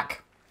on the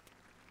black.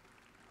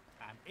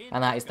 in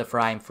And that is the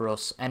frame for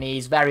us. And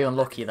he's very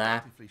unlucky there.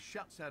 Effectively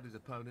shuts out his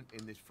opponent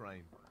in this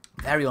frame.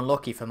 Very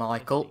unlucky for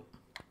Michael.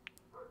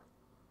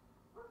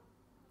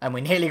 And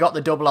we nearly got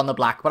the double on the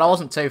black, but I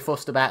wasn't too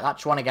fussed about that.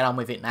 Just want to get on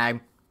with it now. And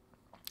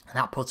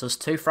that puts us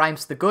 2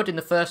 frames to the good in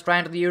the first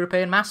round of the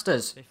European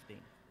Masters. 15.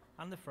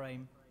 And the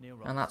frame, Neil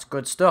Robertson. And that's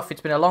good stuff. It's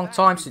been a long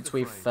time since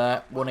we've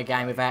won a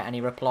game without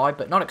any reply,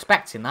 but not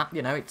expecting that.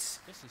 You know, it's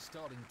This is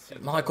starting to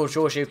Michael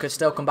Giorgio could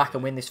still come back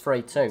and win this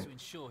 3-2. to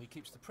ensure he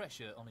keeps the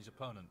pressure on his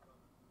opponent.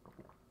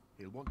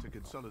 He'll want to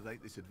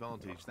consolidate this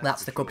advantage.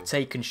 That's for the cup of sure.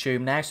 tea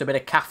consumed now, so a bit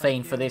of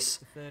caffeine for this.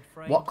 The third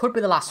frame, What could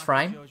be the last Michael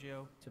frame?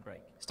 Giorgio to break.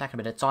 It's taken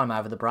a bit of time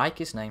over the break,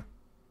 isn't he?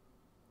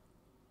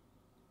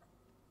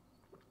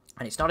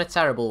 And it's not a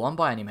terrible one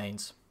by any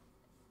means.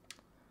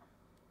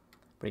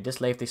 But he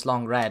does leave this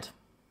long red.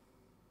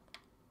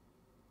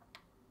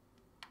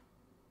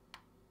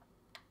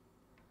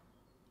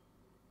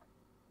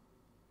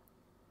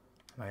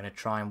 We're going to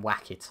try and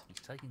whack it. He's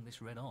taking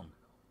this red on.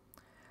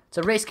 It's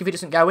a risk if it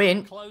doesn't go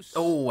in. Close.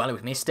 Oh, well,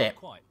 we've missed it.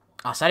 Quite.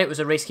 I said it was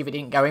a risk if it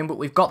didn't go in, but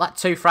we've got that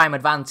 2-frame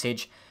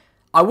advantage.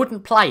 I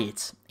wouldn't play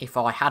it if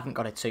I hadn't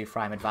got a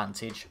 2-frame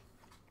advantage.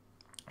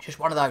 It's just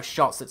one of those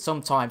shots that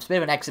sometimes, a bit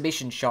of an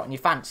exhibition shot and you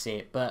fancy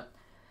it, but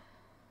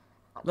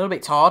a little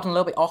bit hard and a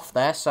little bit off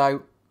there,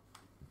 so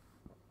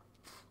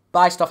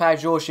based off how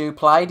Giorgio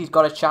played, he's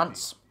got a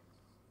chance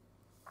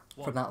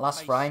from that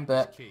last frame,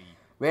 but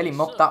really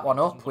mucked that one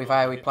up with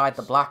how he played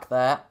the black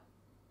there.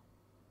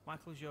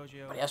 Michael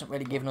Giorgio. But he hasn't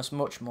really given us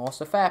much more,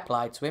 so fair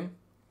play to him.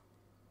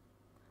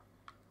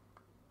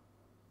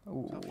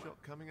 Ooh, Tough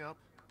shot coming up.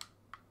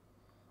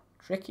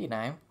 tricky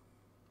now.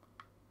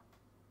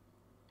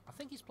 I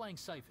think he's playing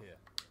safe here.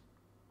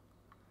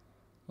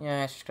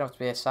 Yeah, it's just going to have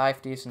to be a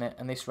safety, isn't it?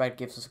 And this red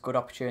gives us a good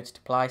opportunity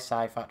to play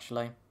safe,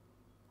 actually. I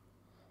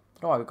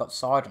don't know why we got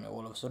side on it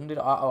all of a sudden, did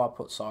I? Oh, I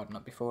put side on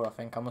it before, I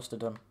think. I must have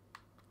done.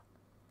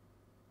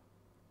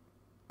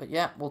 But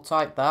yeah, we'll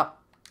take that.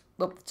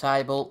 Up the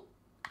table.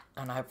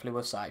 And hopefully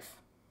we're safe.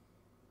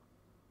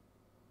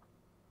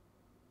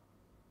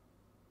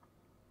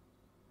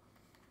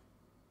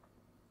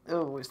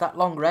 Oh, is that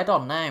long red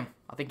on now?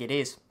 I think it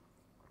is.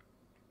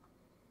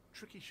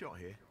 Tricky shot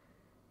here.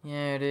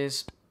 Yeah, it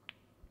is.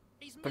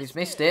 But he's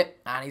missed it,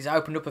 and he's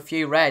opened up a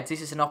few reds.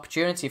 This is an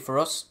opportunity for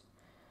us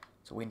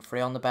to win 3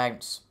 on the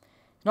bounce.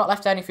 He's not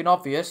left anything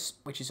obvious,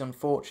 which is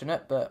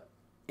unfortunate, but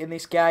in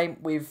this game,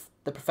 with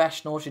the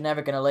professionals, you're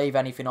never going to leave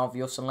anything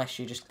obvious unless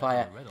you just play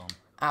Taking an the red on.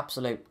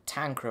 absolute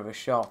tanker of a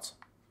shot.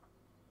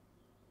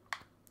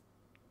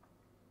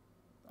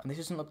 And this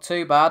doesn't look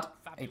too bad.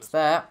 It's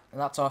there, and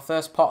that's our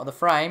first pot of the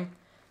frame.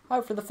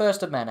 Hopefully the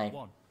first of many.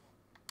 1.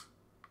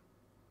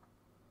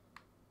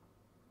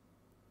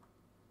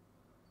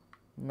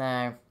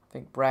 Now, I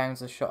think brown's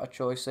the shot of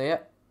choice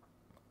here.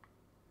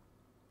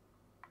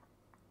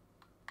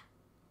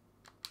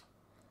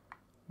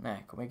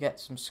 Now, can we get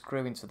some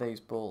screw into these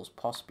balls?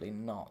 Possibly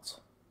not.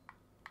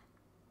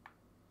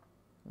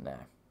 No.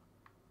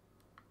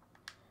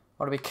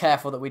 Want to be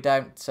careful that we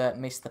don't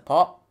miss the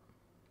pot.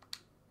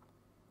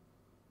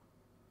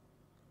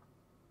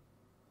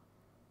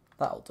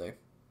 That'll do.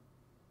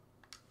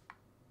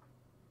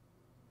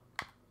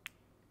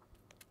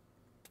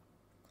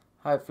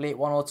 Hopefully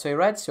 1 or 2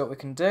 reds, see what we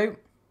can do.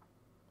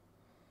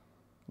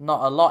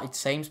 Not a lot it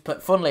seems,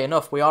 but funnily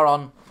enough we are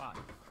on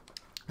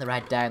the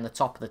red down the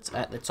top of the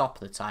at the top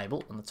of the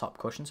table on the top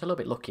cushion, so a little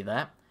bit lucky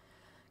there.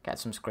 Get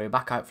some screw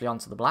back, hopefully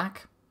onto the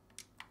black.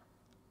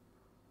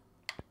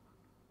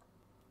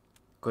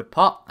 Good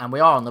pot, and we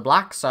are on the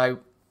black,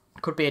 so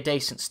could be a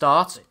decent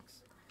start.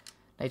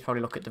 Need to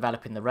probably look at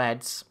developing the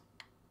reds,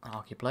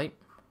 arguably.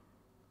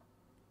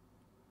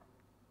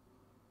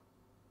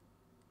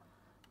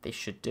 This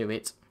should do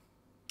it.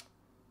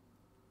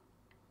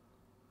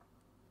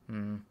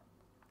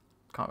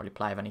 Can't really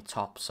play with any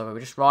tops, so we're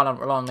just right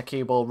on the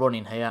cue ball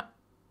running here.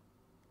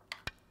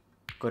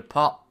 Good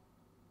pot.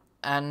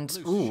 And,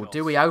 ooh,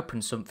 do we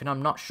open something?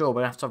 I'm not sure,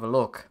 we'll have to have a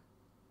look.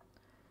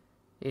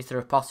 Is there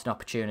a potting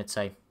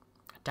opportunity?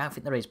 I don't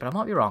think there is, but I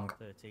might be wrong.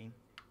 13.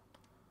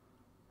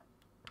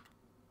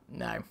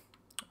 No.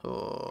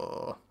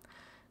 Oh,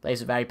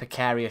 there's a very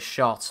precarious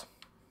shot.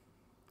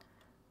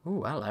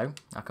 Ooh, hello.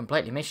 I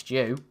completely missed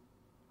you.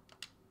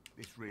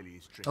 This really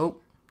is tricky. Oh,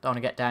 don't want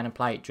to get down and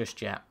play it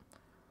just yet.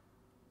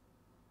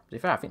 To be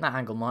fair, I think that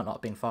angle might not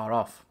have been far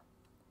off.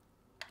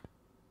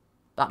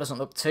 That doesn't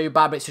look too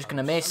bad, but it's just going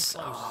to miss.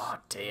 Oh,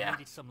 dear.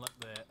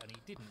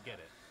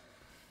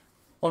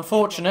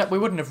 Unfortunate, we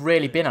wouldn't have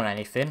really been on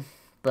anything.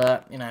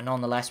 But, you know,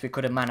 nonetheless, we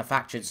could have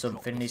manufactured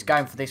something. He's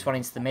going for this one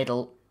into the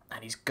middle,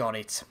 and he's got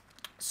it.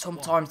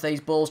 Sometimes these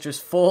balls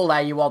just fall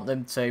where you want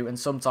them to, and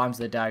sometimes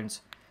they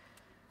don't.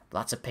 But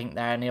that's a pink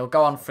there, and he'll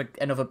go on for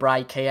another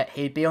break here.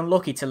 He'd be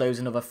unlucky to lose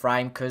another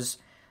frame, because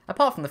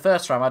apart from the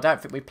first frame, I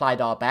don't think we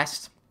played our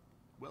best.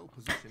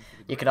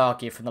 You could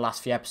argue from the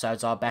last few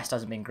episodes our best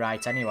hasn't been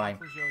great anyway.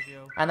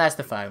 And there's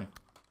the phone.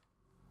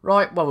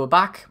 Right, well, we're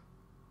back.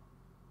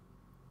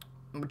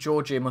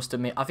 Giorgio must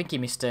have... I think he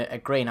missed a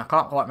green. I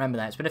can't quite remember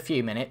that. It's been a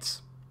few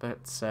minutes.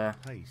 But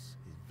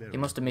he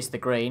must have missed the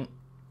green.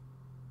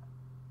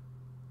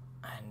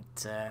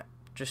 And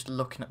just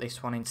looking at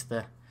this one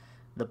into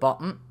the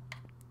bottom.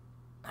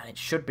 And it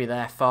should be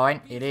there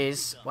fine. It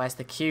is. Where's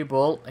the cue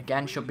ball?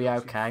 Again, should be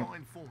okay.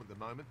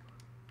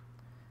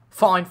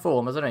 Fine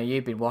form. I don't know,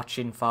 you've been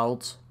watching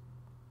folds.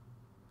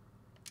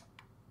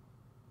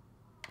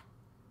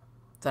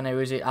 Don't know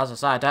who's it. As I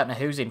say, I don't know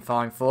who's in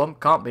fine form.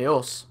 Can't be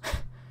us.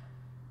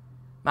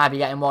 Maybe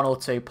getting 1 or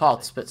 2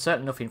 pots, but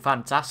certainly nothing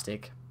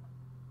fantastic.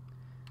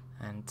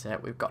 And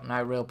we've got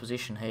no real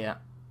position here.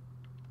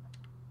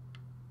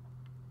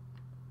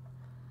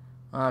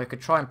 We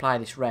could try and play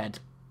this red.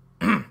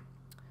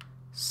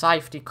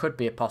 Safety could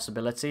be a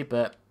possibility,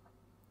 but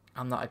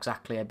I'm not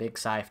exactly a big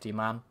safety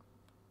man.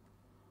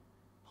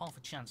 Half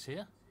a chance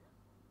here.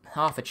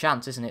 Half a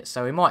chance, isn't it?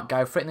 So we might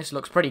go for it, and this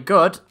looks pretty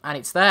good, and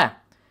it's there.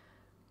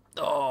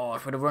 Oh,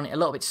 if we'd have run it a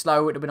little bit slow,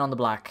 it would have been on the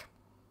black.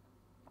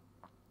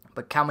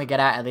 But can we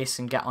get out of this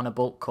and get on a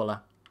bulk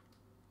colour?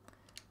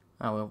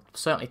 Oh, we'll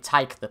certainly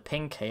take the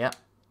pink here.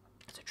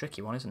 It's a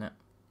tricky one, isn't it?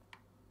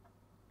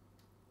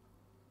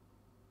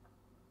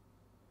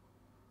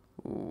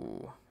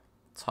 Ooh,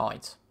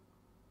 tight.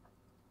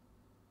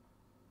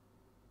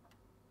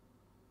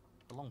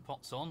 The long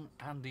pot's on,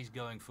 and he's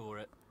going for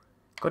it.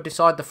 Could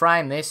decide the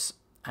frame, this,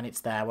 and it's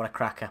there. What a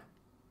cracker.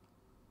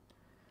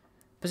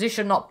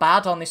 Position not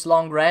bad on this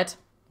long red.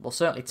 We'll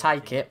certainly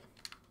take it.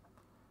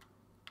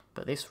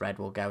 But this red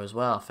will go as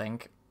well, I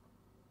think.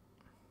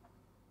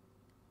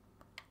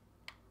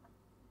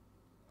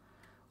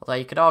 Although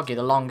you could argue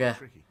the longer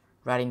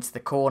red into the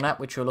corner,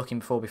 which we were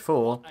looking for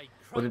before,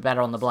 would be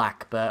better on the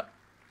black. But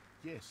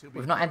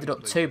we've not ended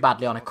up too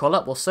badly on a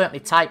colour. We'll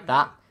certainly take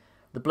that.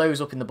 The blue's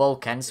up in the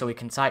bulk end, so we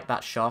can take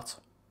that shot.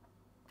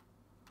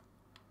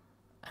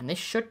 And this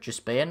should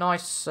just be a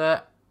nice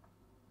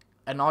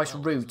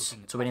route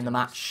to winning the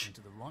match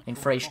in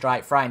 3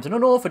 straight frames. An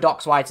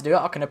unorthodox way to do it,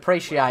 I can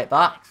appreciate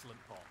that.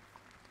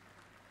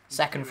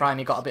 Second frame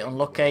you got a bit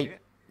unlucky,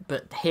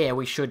 but here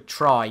we should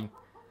try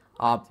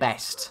our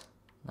best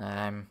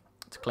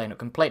to clean up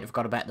completely.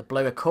 Forgot about the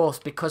blue, of course,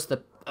 because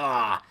the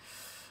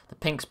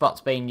pink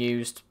spot's being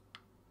used,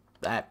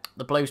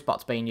 the blue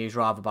spot's being used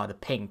rather by the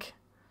pink.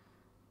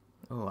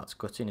 Oh, that's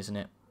gutting, isn't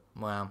it?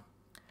 Well,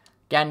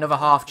 get another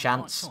half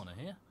chance.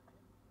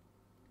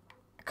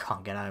 I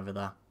can't get over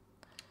there.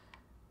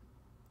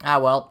 Ah,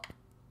 well.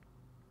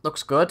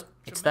 Looks good.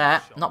 It's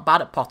there. Not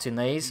bad at potting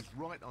these. He's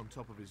right on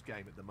top of his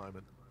game at the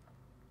moment.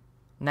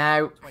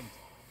 Now,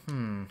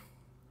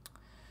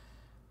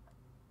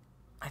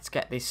 let's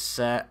get this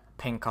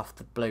pink off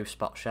the blue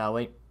spot, shall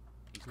we?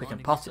 If we can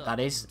pot it, that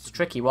is. It's a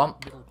tricky one.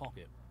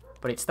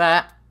 But it's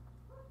there.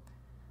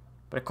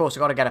 But of course,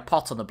 we've got to get a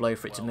pot on the blue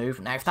for it to move.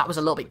 Now, if that was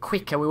a little bit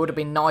quicker, we would have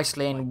been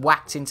nicely and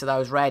whacked into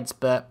those reds,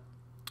 but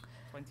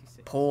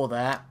poor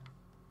there.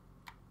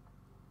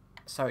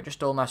 So it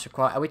just almost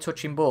requires... Are we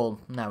touching ball?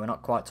 No, we're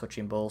not quite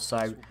touching ball,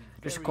 so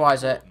just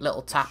requires a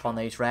little tap on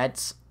these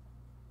reds.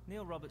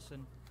 Neil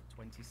Robertson,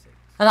 26.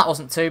 And that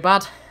wasn't too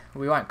bad.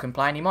 We won't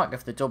complain. He might go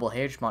for the double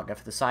here, just might go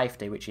for the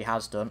safety, which he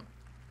has done.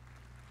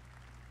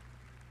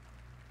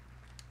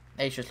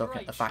 He's just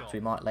looking at the fact we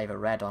might leave a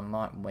red on,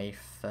 mightn't we,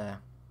 if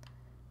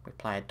we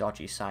play a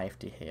dodgy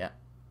safety here.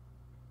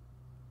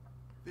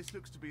 This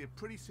looks to be a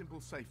pretty simple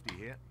safety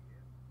here.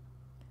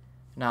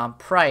 Now I'm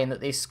praying that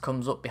this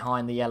comes up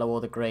behind the yellow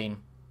or the green.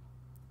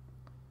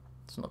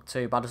 Doesn't look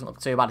too bad, doesn't look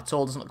too bad at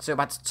all, doesn't look too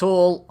bad at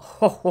all.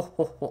 Ho, ho,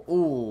 ho, ho,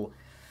 ooh.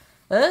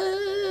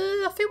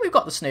 I think we've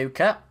got the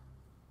snooker.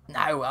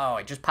 No, oh,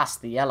 it just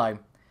passed the yellow.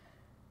 But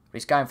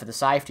he's going for the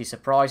safety,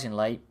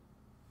 surprisingly.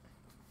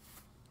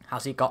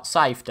 Has he got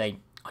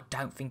safety? I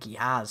don't think he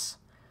has.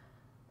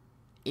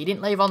 He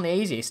didn't leave on the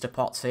easiest of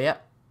pots here,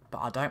 but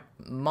I don't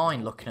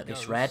mind looking at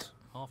this red.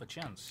 Half a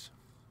chance.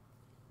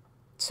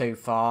 Too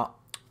far.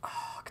 Oh,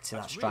 I can see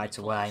that straight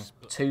away.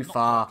 Too Not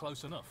far. quite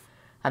close enough.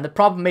 And the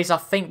problem is, I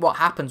think what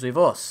happens with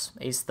us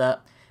is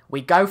that we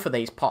go for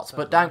these pots,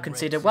 but don't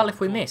consider, well, if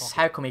we miss,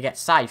 how can we get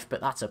safe?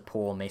 But that's a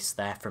poor miss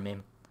there from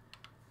him.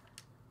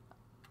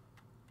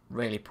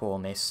 Really poor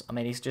miss. I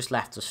mean, he's just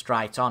left us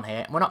straight on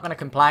here. We're not going to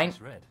complain.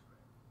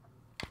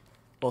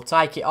 We'll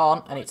take it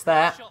on, and it's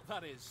there.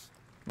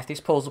 If this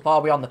pulls up, are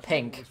we on the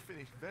pink?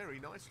 Very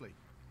nicely.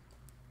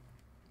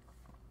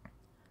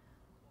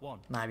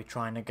 Maybe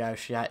try and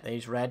negotiate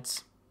these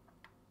reds.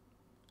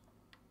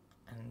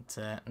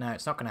 And no,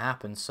 it's not going to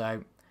happen,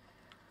 so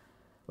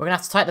we're going to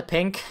have to take the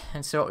pink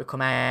and see what we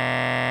come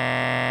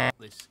out.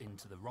 This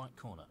into the right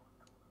corner.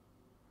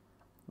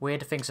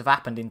 Weirder things have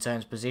happened in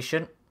terms of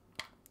position.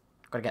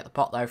 Got to get the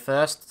pot though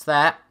first. It's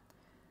there.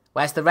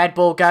 Where's the red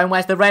ball going?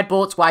 Where's the red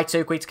ball? It's way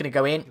too quick. It's going to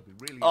go in.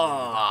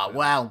 Oh,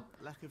 well.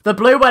 The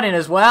blue went in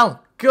as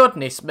well.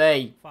 Goodness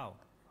me. Foul.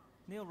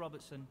 Neil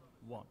Robertson,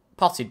 1.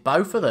 Potted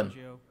both of them.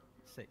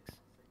 6.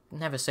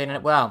 Never seen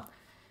it. Well,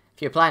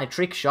 if you're playing a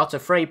trick shot, a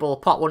free ball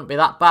pot wouldn't be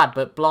that bad,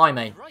 but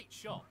blimey.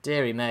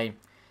 Dearie me.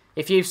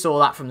 If you saw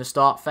that from the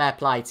start, fair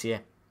play to you.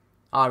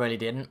 I really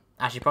didn't,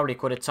 as you probably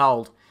could have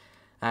told.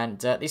 And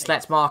this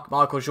lets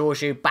Michael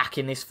Georgiou back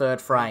in this third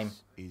frame.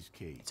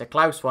 It's a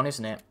close one,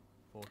 isn't it?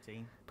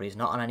 14. But he's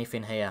not on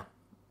anything here.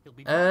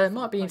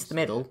 Might be into the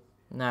middle.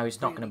 No,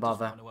 he's not going to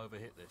bother.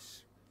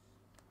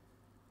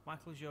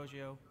 Michael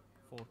Georgiou,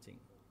 14.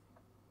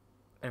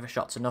 Bit of a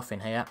shot to nothing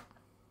here.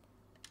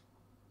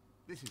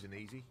 This is an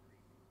easy.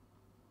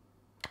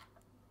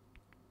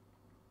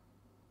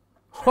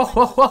 Whoa,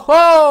 whoa, whoa,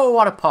 whoa!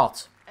 What a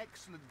pot.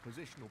 Excellent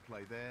positional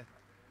play there.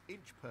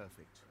 Inch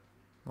perfect.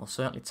 We'll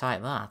certainly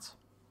take that.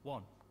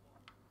 1.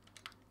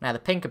 Now, the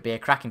pink could be a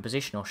cracking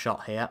positional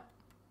shot here.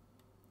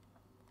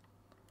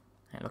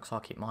 It looks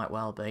like it might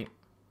well be.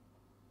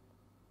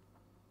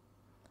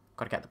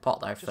 Got to get the pot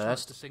though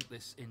first. To sink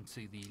this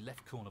into the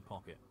left corner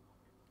pocket.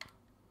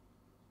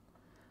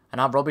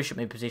 And I'm rubbish at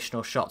my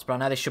positional shots, but I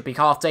know this should be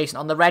half decent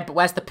on the red. But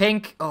where's the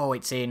pink? Oh,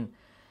 it's in.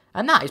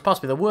 And that is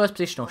possibly the worst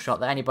positional shot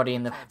that anybody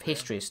in the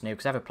history of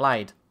Snooker's ever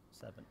played.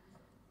 7.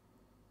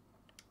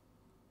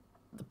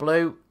 The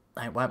blue,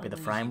 it won't be the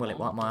frame, will it?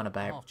 What am I on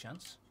about?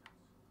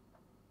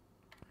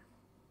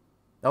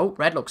 Oh,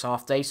 red looks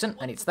half decent,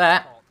 and it's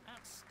there.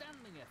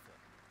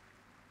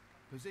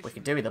 We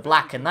can do with the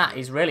black, and that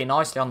is really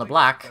nicely on the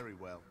black.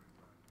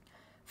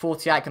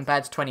 48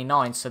 compared to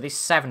 29, so this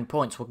 7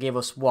 points will give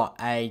us, what,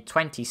 a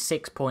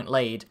 26-point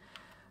lead.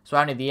 So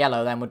only the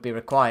yellow then would be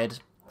required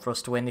for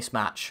us to win this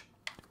match.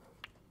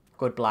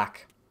 Good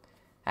black.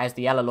 How's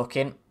the yellow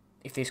looking?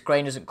 If this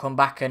green doesn't come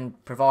back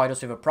and provide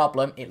us with a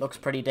problem, it looks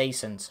pretty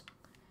decent.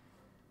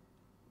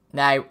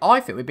 Now, I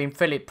think we've been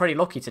pretty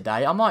lucky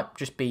today. I might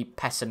just be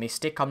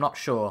pessimistic, I'm not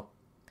sure.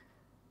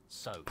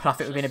 But I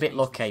think we've been a bit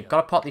lucky.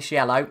 Got to pop this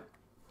yellow.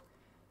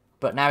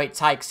 But now it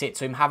takes it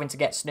to him having to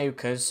get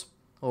snookers,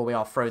 or we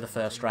are through the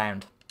first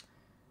round.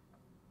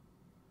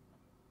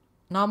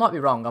 No, I might be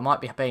wrong. I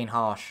might be being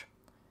harsh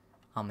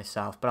on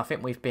myself. But I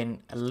think we've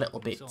been a little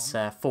bit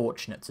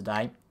fortunate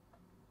today.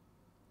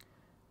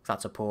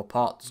 That's a poor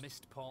pot.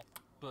 Missed pot,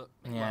 but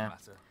it yeah. won't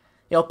matter.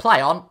 He'll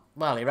play on.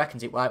 Well, he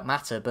reckons it won't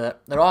matter,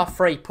 but there are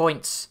 3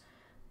 points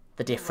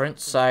the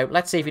difference. So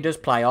let's see if he does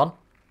play on.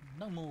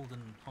 No more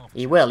than half.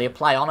 He will. He'll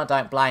play on. I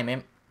don't blame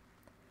him.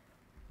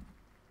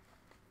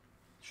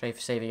 See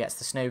if he gets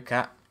the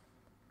snooker.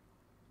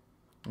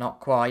 Not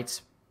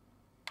quite.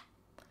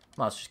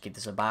 Well, let's just give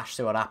this a bash.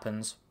 See what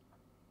happens.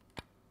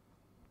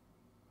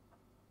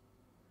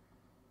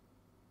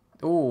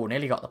 Ooh,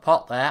 nearly got the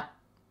pot there.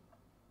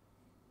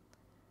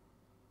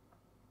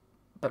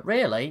 But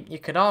really, you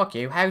could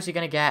argue, how's he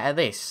going to get out of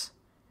this?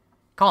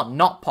 Can't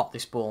not pop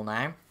this ball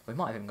now. We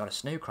might have even got a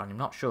snooker on him,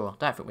 not sure.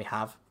 Don't think we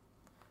have.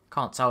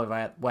 Can't tell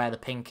where the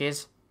pink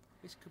is.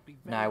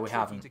 No, we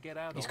haven't. He's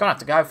going to have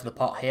to go for the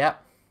pot here.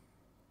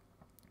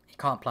 He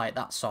can't play it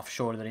that soft,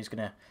 surely, that he's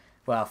going to...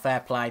 Well, fair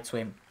play to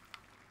him.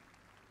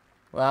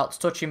 Well, it's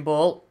touching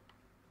ball.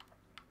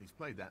 He's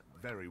played that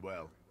very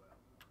well.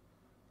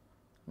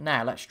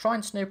 Now let's try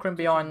and snooker him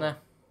behind the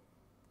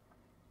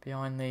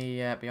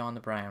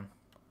brown.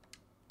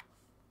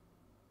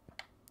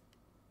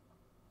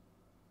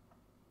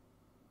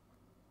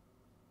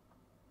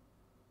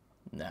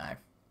 No,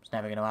 it's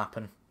never going to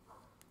happen.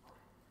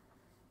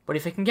 But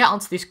if he can get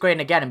onto this green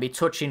again and be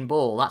touching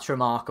ball, that's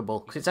remarkable.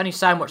 Because it's only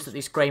so much that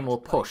this green will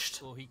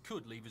push. Oh,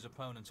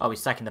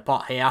 he's taking the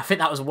pot here. I think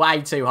that was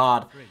way too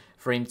hard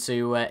for him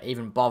to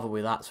even bother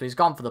with that. So he's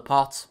gone for the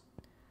pot.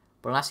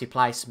 But unless he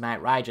plays some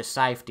outrageous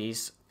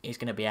safeties, he's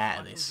going to be out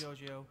of this.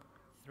 Going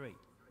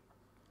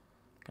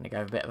to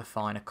go a bit of a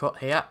finer cut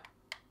here.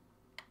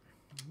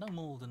 No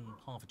more than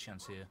half a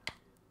chance here.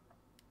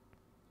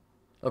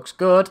 Looks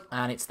good,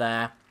 and it's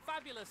there.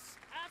 Fabulous,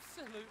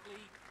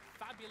 absolutely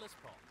fabulous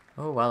pot.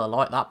 Oh, well, I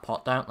like that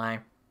pot, don't they?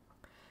 And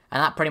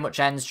that pretty much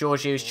ends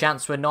Giorgio's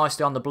chance. We're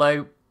nicely on the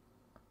blue.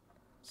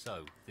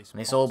 So, and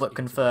this all but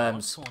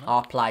confirms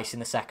our place in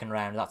the second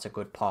round. That's a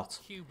good pot.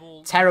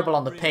 Terrible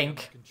on the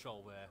pink.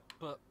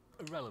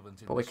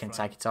 But we can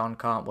take it on,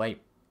 can't we?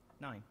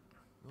 9.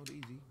 Not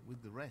easy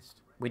with the rest.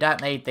 We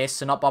don't need this,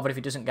 so not bothered if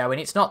it doesn't go in.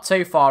 It's not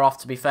too far off,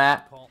 to be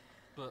fair.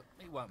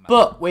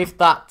 But with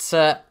that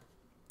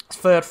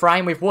third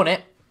frame, we've won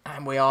it.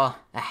 And we are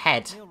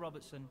ahead.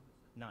 Robertson,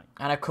 9.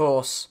 And of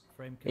course,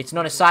 it's an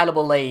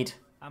unassailable lead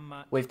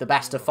with the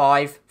best of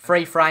 5.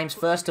 3 frames,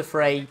 first to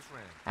 3.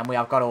 And we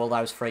have got all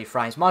those 3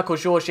 frames. Michael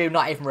Giorgio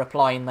not even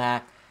replying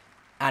there.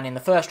 And in the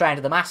first round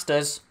of the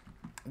Masters,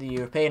 the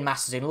European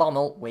Masters in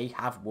Lommel, we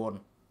have won.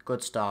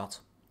 Good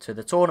start to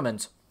the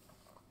tournament.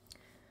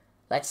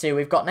 Let's see who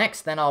we've got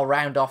next. Then I'll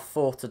round off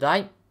for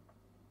today.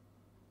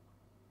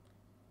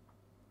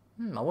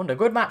 I wonder,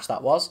 good match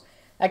that was.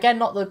 Again,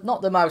 not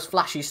the most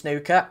flashy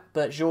snooker,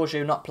 but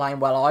Giorgio not playing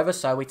well either,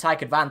 so we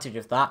take advantage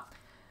of that.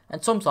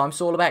 And sometimes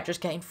it's all about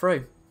just getting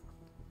through.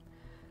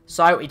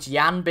 So it's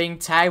Yan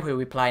Bingtao who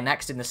we play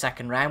next in the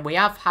second round. We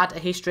have had a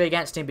history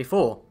against him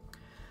before.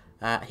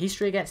 We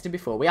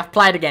have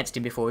played against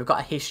him before. We've got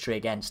a history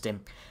against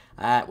him.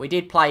 We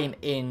did play him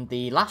in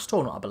the last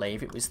tournament, I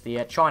believe. It was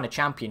the China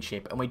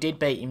Championship, and we did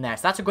beat him there.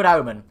 So that's a good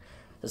omen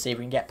to see if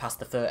we can get past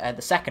the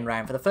second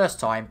round for the first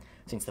time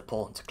since the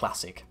Portland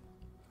Classic.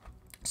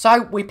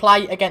 So we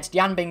play against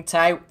Yan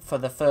Bingtao for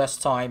the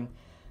first time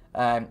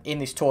in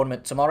this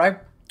tournament tomorrow.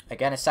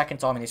 Again, a second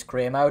time in this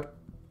career mode.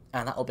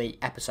 And that'll be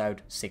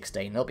episode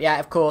 16. It'll be out,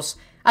 of course,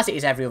 as it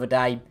is every other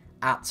day,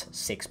 at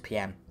 6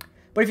 PM.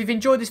 But if you've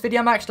enjoyed this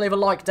video, make sure to leave a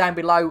like down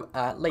below.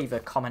 Leave a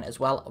comment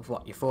as well of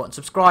what you thought. And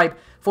subscribe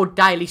for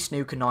daily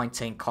Snooker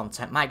 19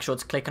 content. Make sure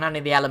to click on any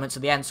of the elements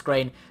of the end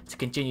screen to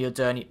continue your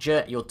journey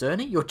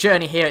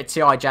here at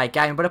DEJA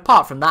Gaming. But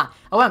apart from that,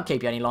 I won't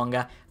keep you any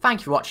longer.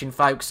 Thank you for watching,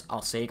 folks.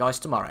 I'll see you guys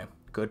tomorrow.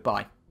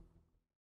 Goodbye.